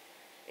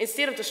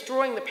 Instead of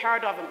destroying the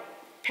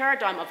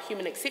paradigm of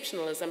human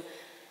exceptionalism,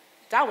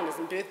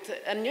 Darwinism birthed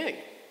anew.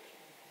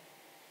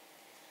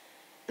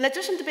 In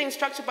addition to being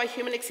structured by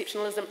human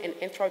exceptionalism and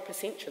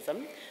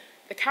anthropocentrism,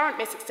 the current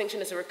mass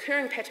extinction is a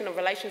recurring pattern of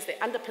relations that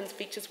underpins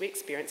features we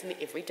experience in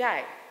the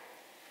everyday.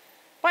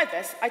 By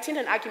this, I tend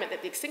to an argument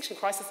that the extinction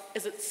crisis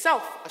is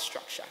itself a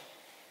structure.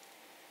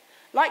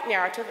 Like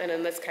narrative, and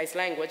in this case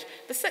language,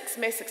 the sixth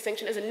mass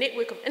extinction is a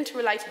network of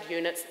interrelated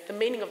units, the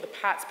meaning of the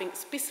parts being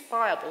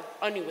specifiable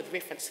only with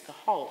reference to the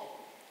whole.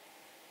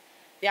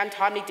 The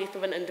untimely death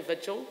of an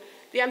individual,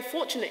 the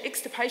unfortunate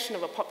extirpation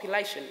of a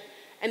population,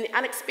 and the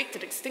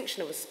unexpected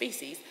extinction of a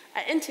species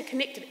are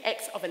interconnected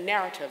acts of a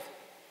narrative.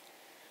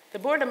 The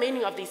broader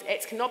meaning of these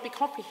acts cannot be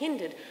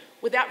comprehended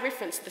without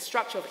reference to the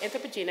structure of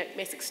anthropogenic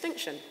mass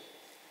extinction.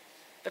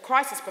 The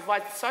crisis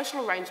provides the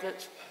social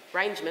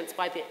arrangements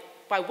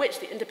by which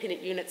the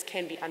independent units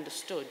can be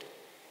understood.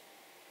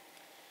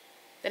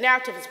 The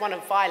narrative is one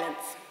of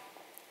violence.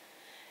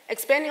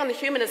 Expanding on the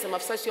humanism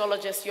of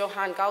sociologist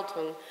Johann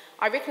Galtung,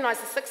 I recognise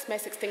the sixth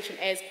mass extinction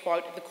as,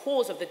 quote, the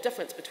cause of the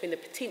difference between the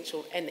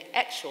potential and the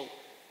actual,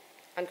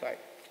 unquote,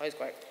 close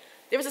quote.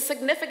 There is a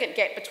significant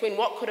gap between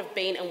what could have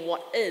been and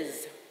what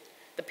is.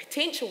 The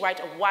potential rate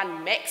of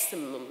one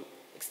maximum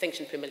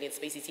extinction per million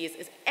species years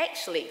is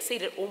actually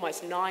exceeded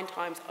almost 9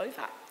 times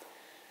over.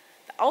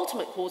 The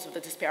ultimate cause of the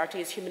disparity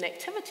is human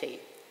activity.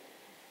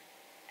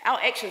 Our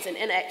actions and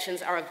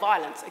inactions are a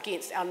violence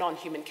against our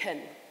non-human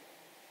kin.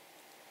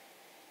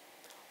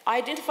 I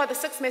identify the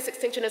sixth mass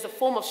extinction as a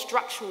form of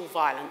structural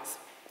violence.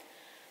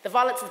 The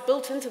violence is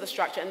built into the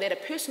structure in that a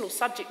personal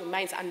subject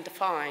remains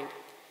undefined.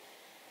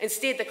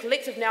 Instead, the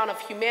collective noun of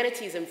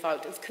humanity is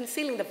invoked, as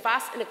concealing the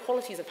vast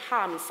inequalities of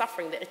harm and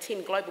suffering that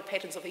attend global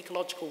patterns of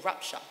ecological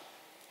rupture.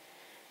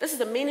 This is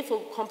a meaningful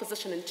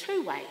composition in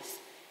two ways.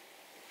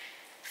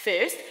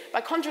 First,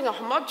 by conjuring a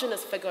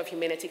homogeneous figure of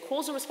humanity,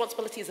 causal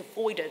responsibility is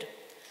avoided.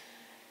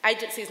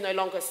 Agency is no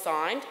longer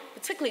assigned,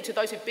 particularly to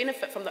those who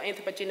benefit from the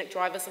anthropogenic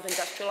drivers of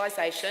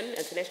industrialisation,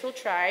 international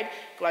trade,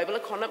 global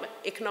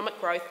economic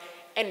growth,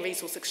 and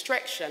resource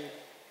extraction.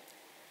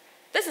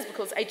 This is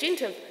because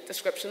agentive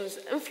descriptions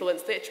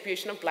influence the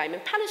attribution of blame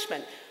and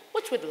punishment,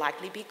 which would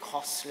likely be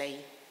costly.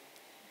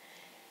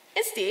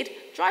 Instead,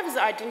 drivers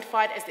are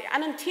identified as the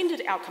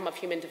unintended outcome of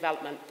human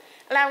development,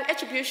 allowing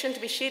attribution to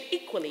be shared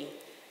equally.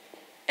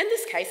 In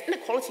this case,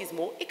 inequality is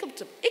more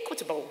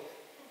equitable.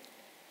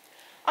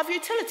 Of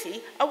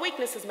utility, a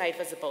weakness is made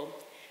visible.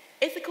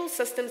 Ethical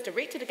systems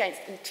directed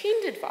against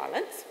intended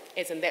violence,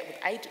 as in that with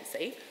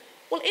agency,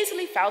 will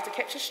easily fail to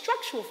capture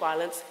structural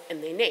violence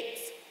in their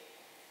nets.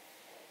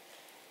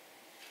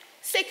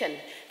 Second,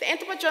 the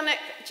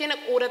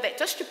anthropogenic order that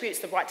distributes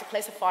the right to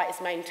classify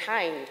is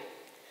maintained.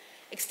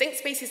 Extinct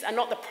species are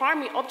not the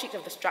primary object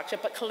of the structure,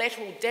 but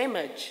collateral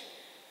damage.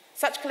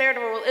 Such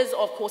collateral is,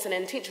 of course, an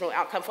intentional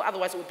outcome, for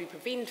otherwise it would be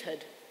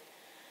prevented.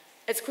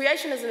 Its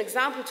creation is an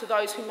example to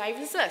those who may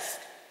resist,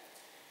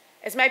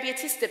 as may be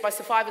attested by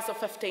survivors of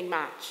 15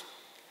 March.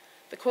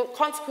 The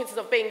consequences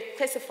of being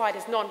classified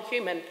as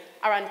non-human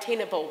are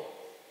untenable.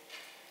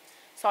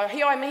 So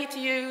here I'm here to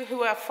you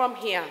who are from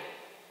here,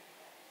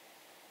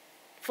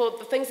 for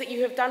the things that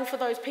you have done for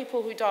those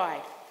people who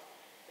died,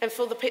 and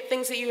for the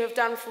things that you have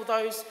done for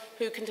those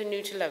who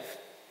continue to live.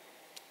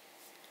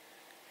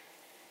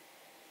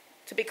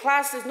 To be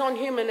classed as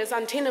non-human is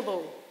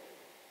untenable.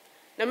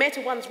 No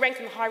matter one's rank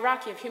in the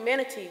hierarchy of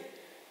humanity,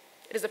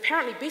 it is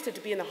apparently better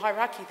to be in the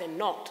hierarchy than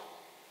not.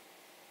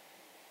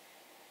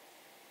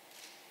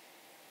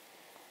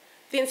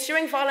 The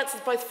ensuing violence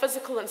is both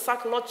physical and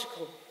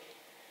psychological.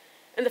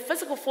 In the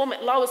physical form,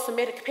 it lowers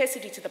somatic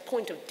capacity to the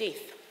point of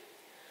death.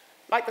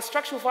 Like the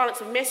structural violence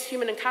of mass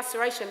human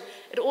incarceration,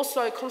 it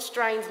also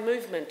constrains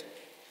movement.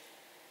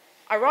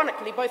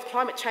 Ironically, both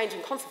climate change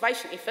and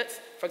conservation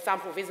efforts, for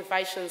example,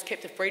 reservations,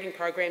 captive breeding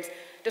programs,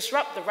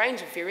 disrupt the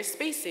range of various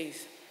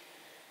species.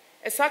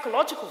 As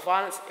psychological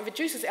violence, it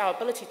reduces our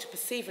ability to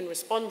perceive and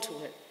respond to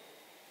it.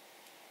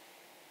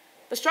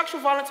 The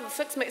structural violence of the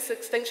sixth mass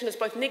extinction is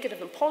both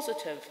negative and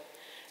positive.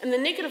 In the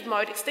negative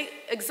mode,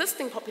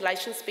 existing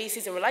populations,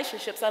 species, and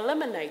relationships are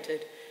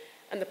eliminated.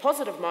 In the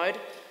positive mode,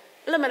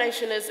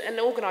 elimination is an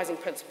organising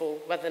principle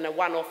rather than a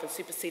one-off and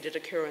superseded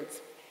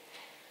occurrence.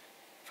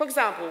 For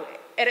example,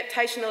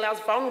 adaptation allows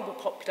vulnerable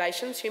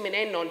populations, human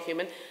and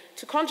non-human,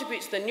 to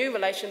contribute to the new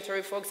relation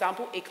through, for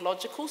example,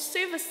 ecological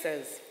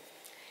services.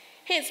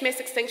 Hence, mass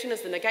extinction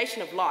is the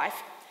negation of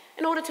life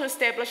in order to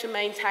establish and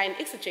maintain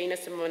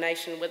exogenous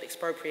domination with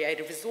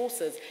expropriated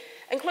resources,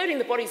 including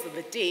the bodies of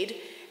the dead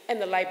and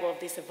the labour of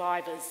their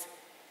survivors.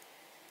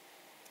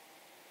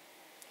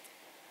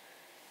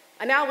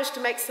 I now wish to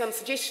make some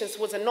suggestions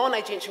towards a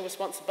non-agential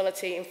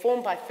responsibility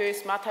informed by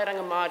first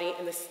Mātauranga Māori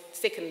and the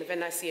second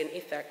Levinasian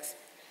ethics.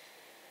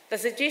 The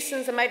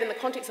suggestions are made in the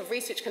context of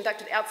research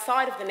conducted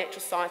outside of the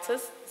natural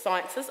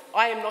sciences.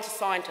 I am not a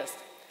scientist,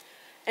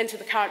 into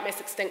the current mass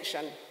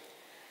extinction.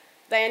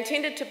 They are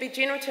intended to be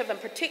generative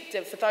and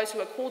protective for those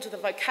who are called to the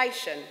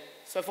vocation,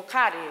 so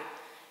vokare,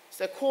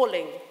 so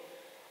calling,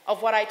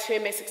 of what I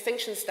term mass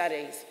extinction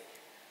studies.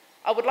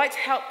 I would like to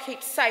help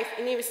keep safe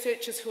any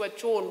researchers who are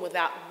drawn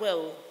without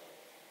will.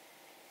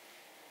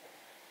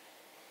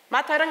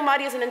 Mātauranga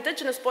Māori is an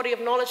indigenous body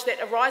of knowledge that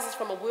arises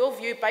from a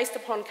worldview based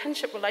upon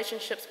kinship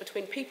relationships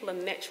between people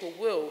and the natural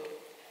world.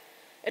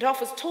 It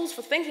offers tools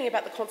for thinking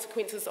about the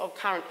consequences of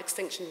current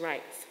extinction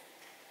rates.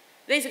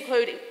 These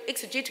include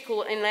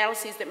exegetical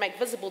analyses that make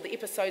visible the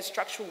episode's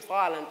structural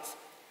violence.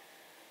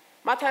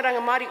 Mātauranga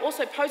Māori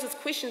also poses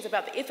questions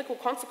about the ethical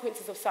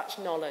consequences of such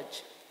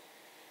knowledge.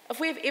 If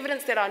we have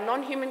evidence that our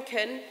non-human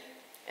kin,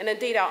 and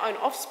indeed our own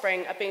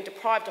offspring, are being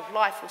deprived of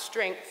life and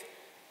strength,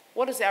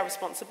 what is our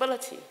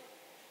responsibility?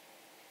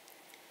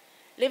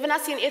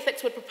 Levinasian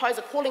ethics would propose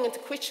a calling into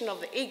question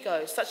of the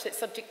ego, such that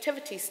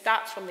subjectivity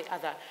starts from the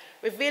other,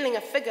 revealing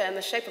a figure in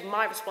the shape of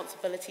my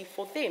responsibility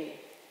for them.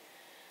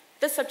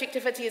 This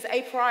subjectivity is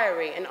a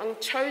priori, an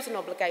unchosen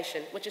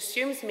obligation, which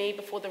assumes me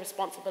before the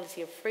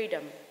responsibility of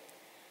freedom.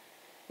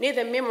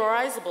 Neither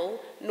memorizable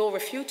nor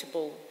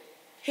refutable.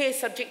 Here,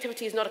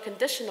 subjectivity is not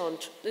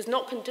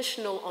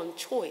conditional on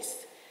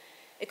choice.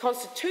 It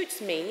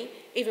constitutes me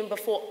even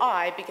before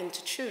I begin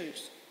to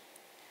choose.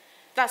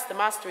 Thus, the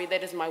mastery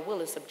that is my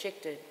will is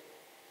subjected.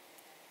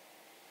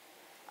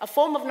 A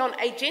form of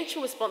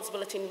non-agential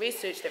responsibility in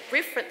research that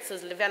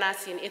references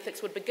Levinasian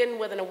ethics would begin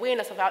with an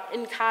awareness of our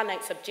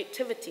incarnate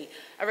subjectivity,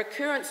 a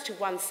recurrence to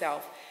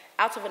oneself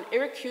out of an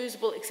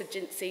irrecusable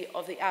exigency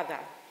of the other,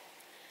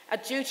 a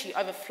duty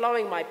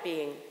overflowing my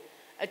being,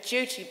 a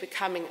duty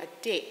becoming a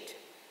debt.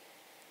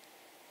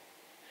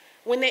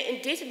 When that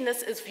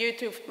indebtedness is viewed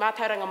through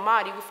Mātauranga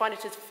Māori, we find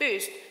it is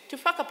first to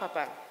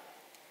whakapapa.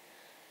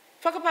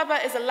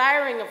 Whakapapa is a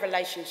layering of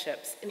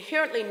relationships,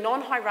 inherently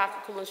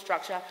non-hierarchical in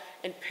structure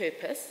and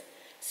purpose,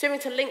 serving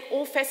to link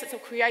all facets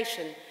of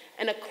creation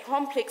in a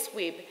complex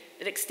web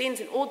that extends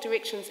in all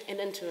directions and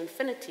into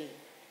infinity.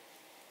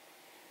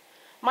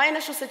 My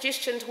initial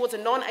suggestion towards a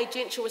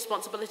non-agential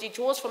responsibility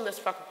draws from this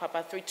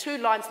whakapapa through two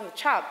lines in the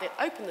chart that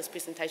open this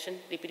presentation,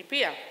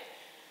 ripiripia.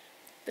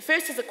 The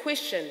first is a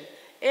question.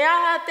 E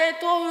aha te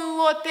tohu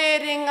o te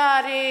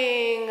ringa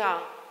ringa.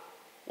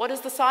 What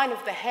is the sign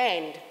of the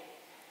hand?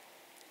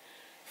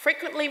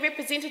 Frequently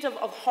representative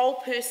of whole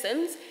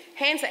persons,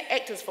 hands are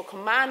actors for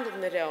command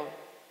in the reo.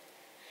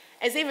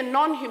 As even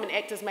non-human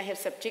actors may have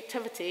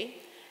subjectivity,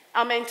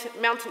 our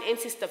mountain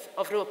ancestor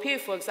of Ruapiu,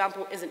 for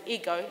example, is an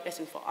ego,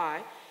 Latin for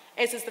I,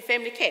 as is the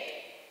family cat.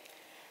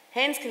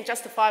 Hands can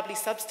justifiably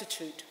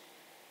substitute.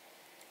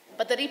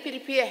 But the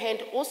ripiripia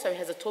hand also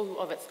has a tohu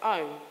of its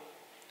own.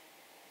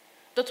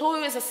 The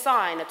tohu is a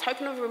sign, a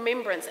token of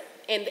remembrance,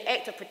 and the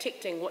act of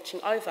protecting,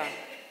 watching over.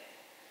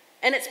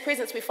 In its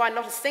presence, we find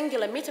not a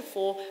singular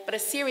metaphor, but a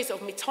series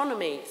of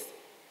metonymies.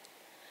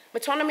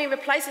 Metonymy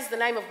replaces the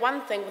name of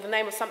one thing with the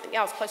name of something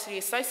else closely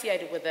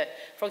associated with it.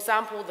 For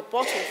example, the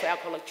bottle for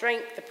alcoholic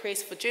drink, the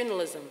press for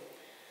journalism.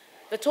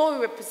 The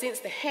tohu represents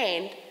the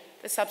hand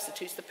that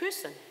substitutes the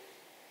person.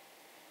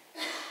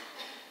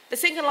 The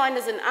second line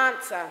is an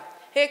answer.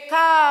 He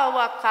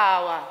kawa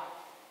kawa,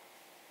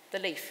 the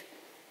leaf.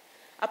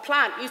 A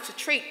plant used to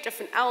treat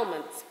different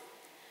ailments.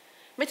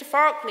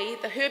 Metaphorically,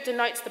 the herb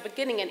denotes the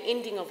beginning and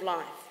ending of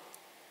life.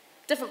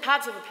 Different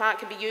parts of the plant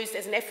can be used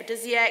as an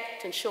aphrodisiac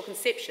to ensure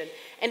conception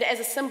and as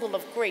a symbol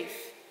of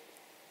grief.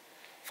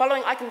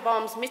 Following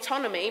Eichenbaum's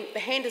metonymy, the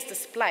hand is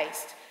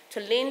displaced to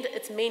lend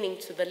its meaning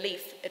to the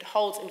leaf it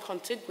holds in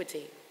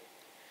contiguity.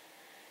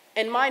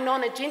 In my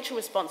non-agential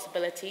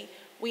responsibility,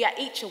 we are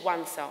each a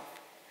oneself,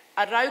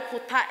 a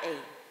raukotae,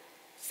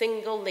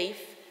 single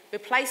leaf,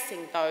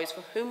 replacing those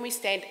for whom we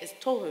stand as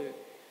tohu,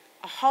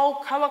 a whole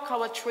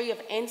kawakawa tree of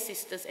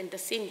ancestors and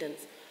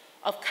descendants,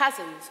 of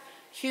cousins,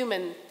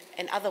 human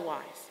and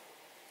otherwise.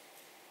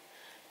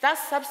 Thus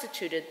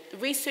substituted, the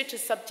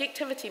researcher's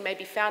subjectivity may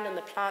be found in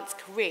the plant's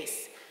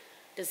caress,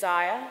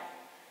 desire,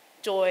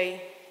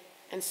 joy,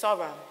 and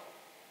sorrow.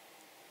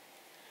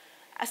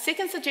 A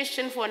second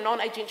suggestion for a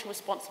non-agential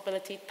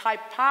responsibility, tai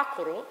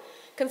pākoro,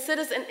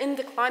 considers an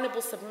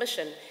indeclinable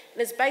submission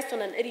and is based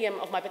on an idiom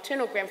of my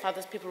paternal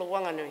grandfather's people of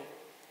Wanganui.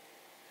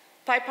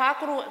 Tai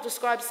pākoro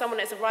describes someone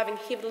as arriving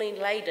heavily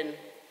laden.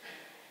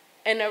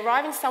 In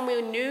arriving somewhere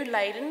new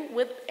laden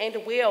with and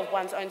aware of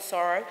one's own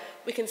sorrow,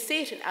 we can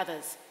see it in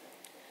others.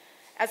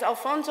 As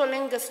Alfonso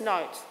Lingus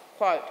notes,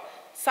 quote,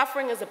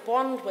 suffering is a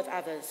bond with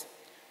others.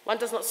 One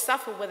does not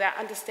suffer without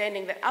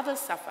understanding that others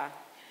suffer,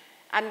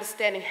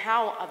 understanding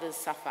how others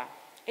suffer,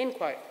 end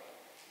quote.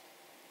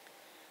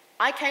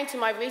 I came to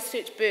my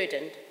research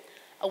burdened,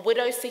 a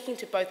widow seeking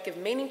to both give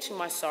meaning to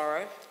my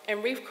sorrow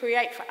and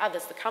recreate for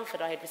others the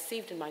comfort I had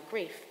received in my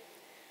grief.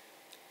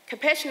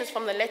 Compassion is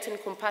from the Latin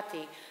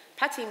compati.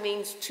 Pati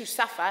means to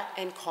suffer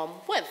and com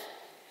with.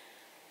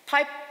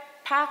 Tai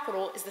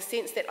pākoro is the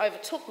sense that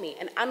overtook me,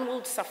 an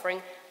unwilled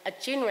suffering, a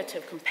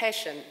generative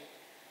compassion.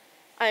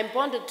 I am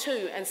bonded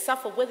to and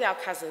suffer with our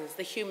cousins,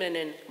 the human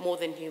and more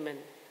than human.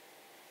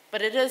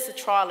 But it is a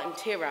trial and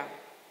terror.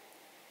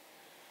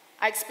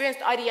 I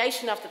experienced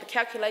ideation after the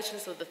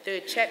calculations of the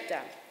 3rd chapter.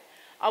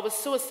 I was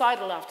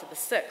suicidal after the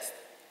 6th.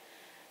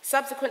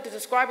 Subsequent to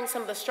describing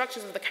some of the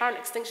structures of the current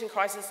extinction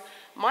crisis,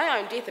 my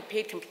own death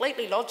appeared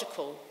completely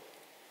logical.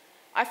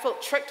 I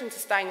felt tricked into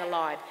staying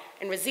alive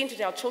and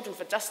resented our children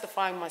for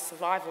justifying my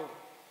survival.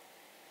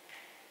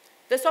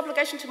 This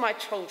obligation to my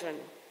children,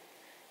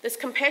 this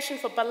compassion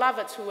for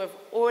beloveds who have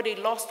already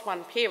lost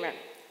one parent,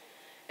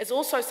 is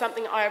also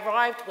something I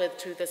arrived with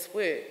to this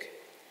work.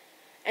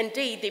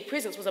 Indeed, their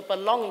presence was a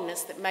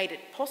belongingness that made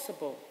it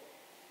possible.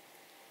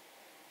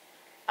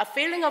 A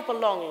feeling of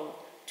belonging,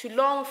 to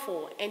long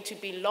for and to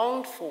be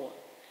longed for,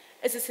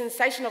 is a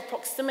sensation of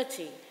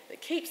proximity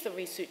that keeps the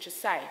researcher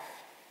safe.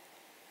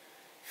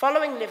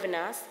 Following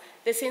Levinas,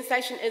 the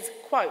sensation is,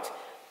 quote,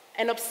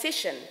 an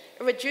obsession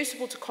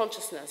irreducible to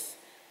consciousness,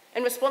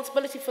 and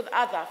responsibility for the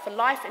other, for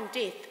life and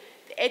death,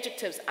 the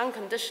adjectives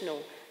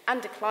unconditional,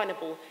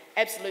 undeclinable,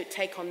 absolute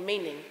take on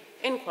meaning,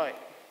 end quote.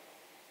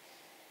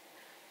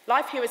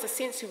 Life here is a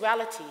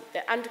sensuality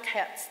that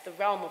undercuts the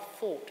realm of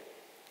thought.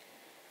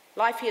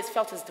 Life here is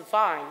felt as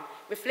divine,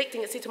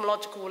 reflecting its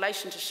etymological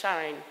relation to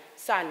shine,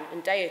 sun,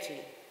 and deity.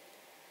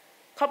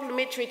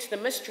 Complementary to the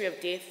mystery of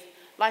death,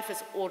 life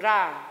is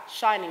ora,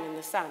 shining in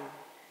the sun.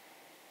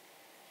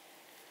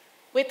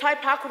 Where tai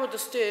pākoro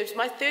disturbs,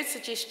 my 3rd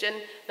suggestion,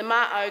 the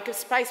ma'o, gives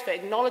space for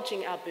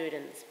acknowledging our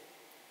burdens.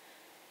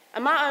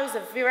 A ma'o is a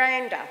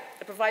veranda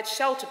that provides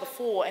shelter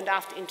before and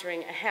after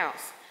entering a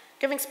house,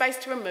 giving space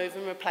to remove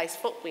and replace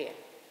footwear.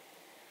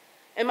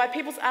 In my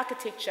people's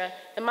architecture,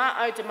 the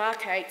ma'o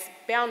demarcates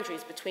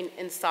boundaries between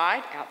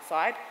inside,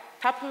 outside,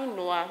 tapu,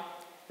 noa,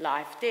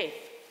 life, death.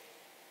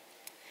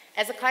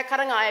 As a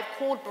kaikaranga, I have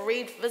called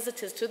bereaved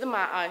visitors to the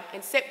ma'o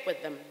and sat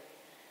with them.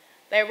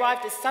 They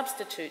arrived as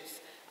substitutes,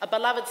 a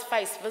beloved's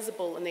face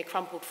visible in their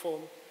crumpled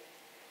form.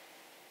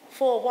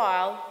 For a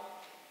while,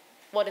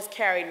 what is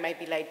carried may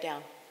be laid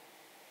down.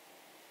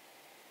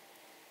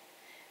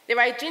 There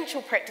are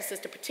agential practices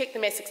to protect the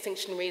mass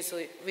extinction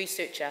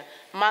researcher,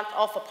 a month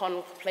off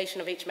upon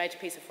completion of each major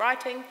piece of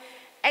writing,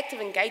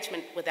 active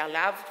engagement with our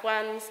loved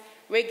ones,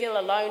 regular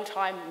alone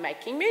time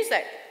making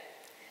music.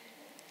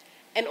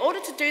 In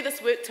order to do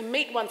this work to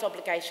meet one's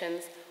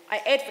obligations, I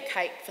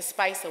advocate for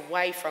space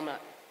away from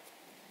it.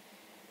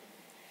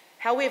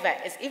 However,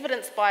 as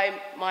evidenced by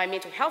my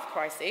mental health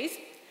crises,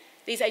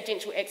 these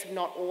agential acts have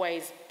not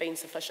always been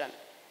sufficient.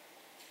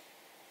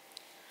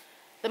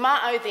 The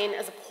ma'o then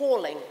is a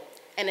calling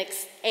and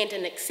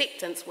an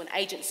acceptance when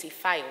agency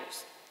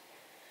fails.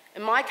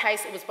 In my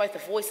case, it was both the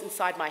voice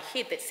inside my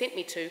head that sent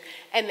me to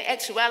and the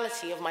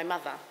actuality of my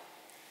mother.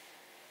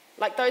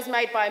 Like those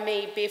made by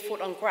me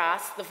barefoot on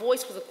grass, the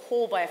voice was a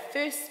call by a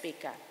first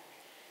speaker.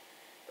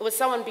 It was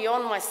someone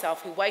beyond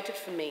myself who waited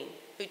for me,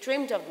 who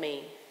dreamed of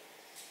me,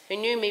 who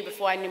knew me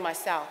before I knew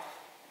myself.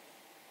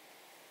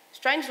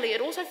 Strangely,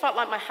 it also felt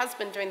like my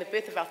husband during the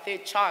birth of our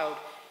third child,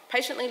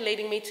 patiently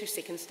leading me to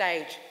second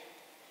stage.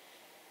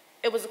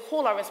 It was a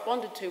call I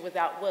responded to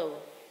without will.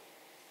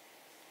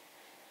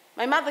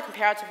 My mother,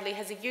 comparatively,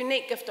 has a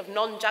unique gift of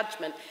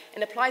non-judgment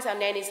and applies our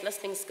nanny's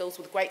listening techniques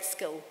with great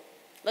skill.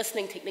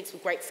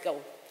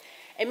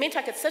 It meant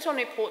I could sit on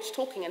her porch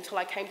talking until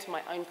I came to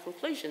my own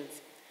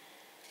conclusions.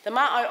 The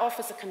ma'o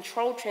offers a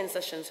controlled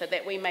transition so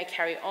that we may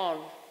carry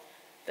on.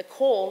 The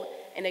call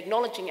and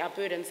acknowledging our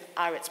burdens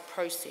are its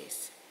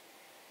process.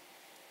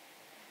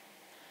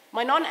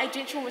 My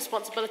non-agential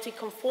responsibility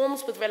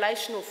conforms with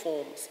relational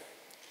forms.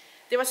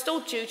 There are still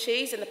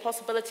duties and the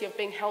possibility of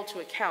being held to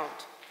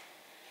account.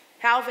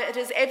 However, it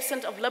is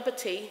absent of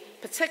liberty,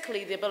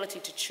 particularly the ability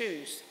to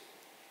choose.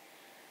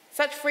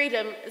 Such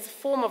freedom is a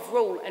form of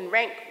rule and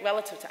rank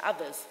relative to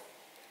others.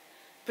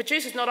 It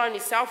produces not only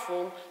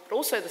self-rule, but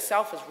also the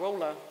self as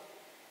ruler.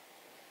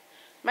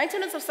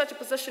 Maintenance of such a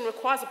position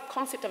requires a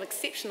concept of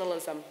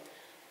exceptionalism,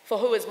 for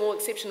who is more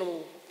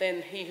exceptional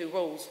than he who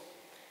rules,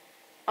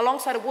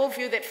 alongside a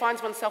worldview that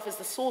finds oneself as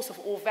the source of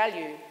all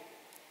value.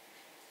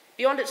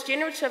 Beyond its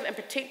generative and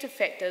protective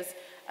factors,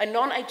 a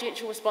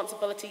non-agential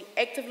responsibility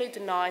actively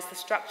denies the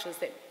structures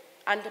that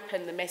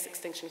underpin the mass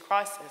extinction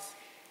crisis.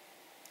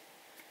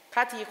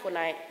 Ka tia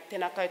konei,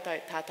 tēnā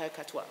koutou tātou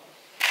katoa.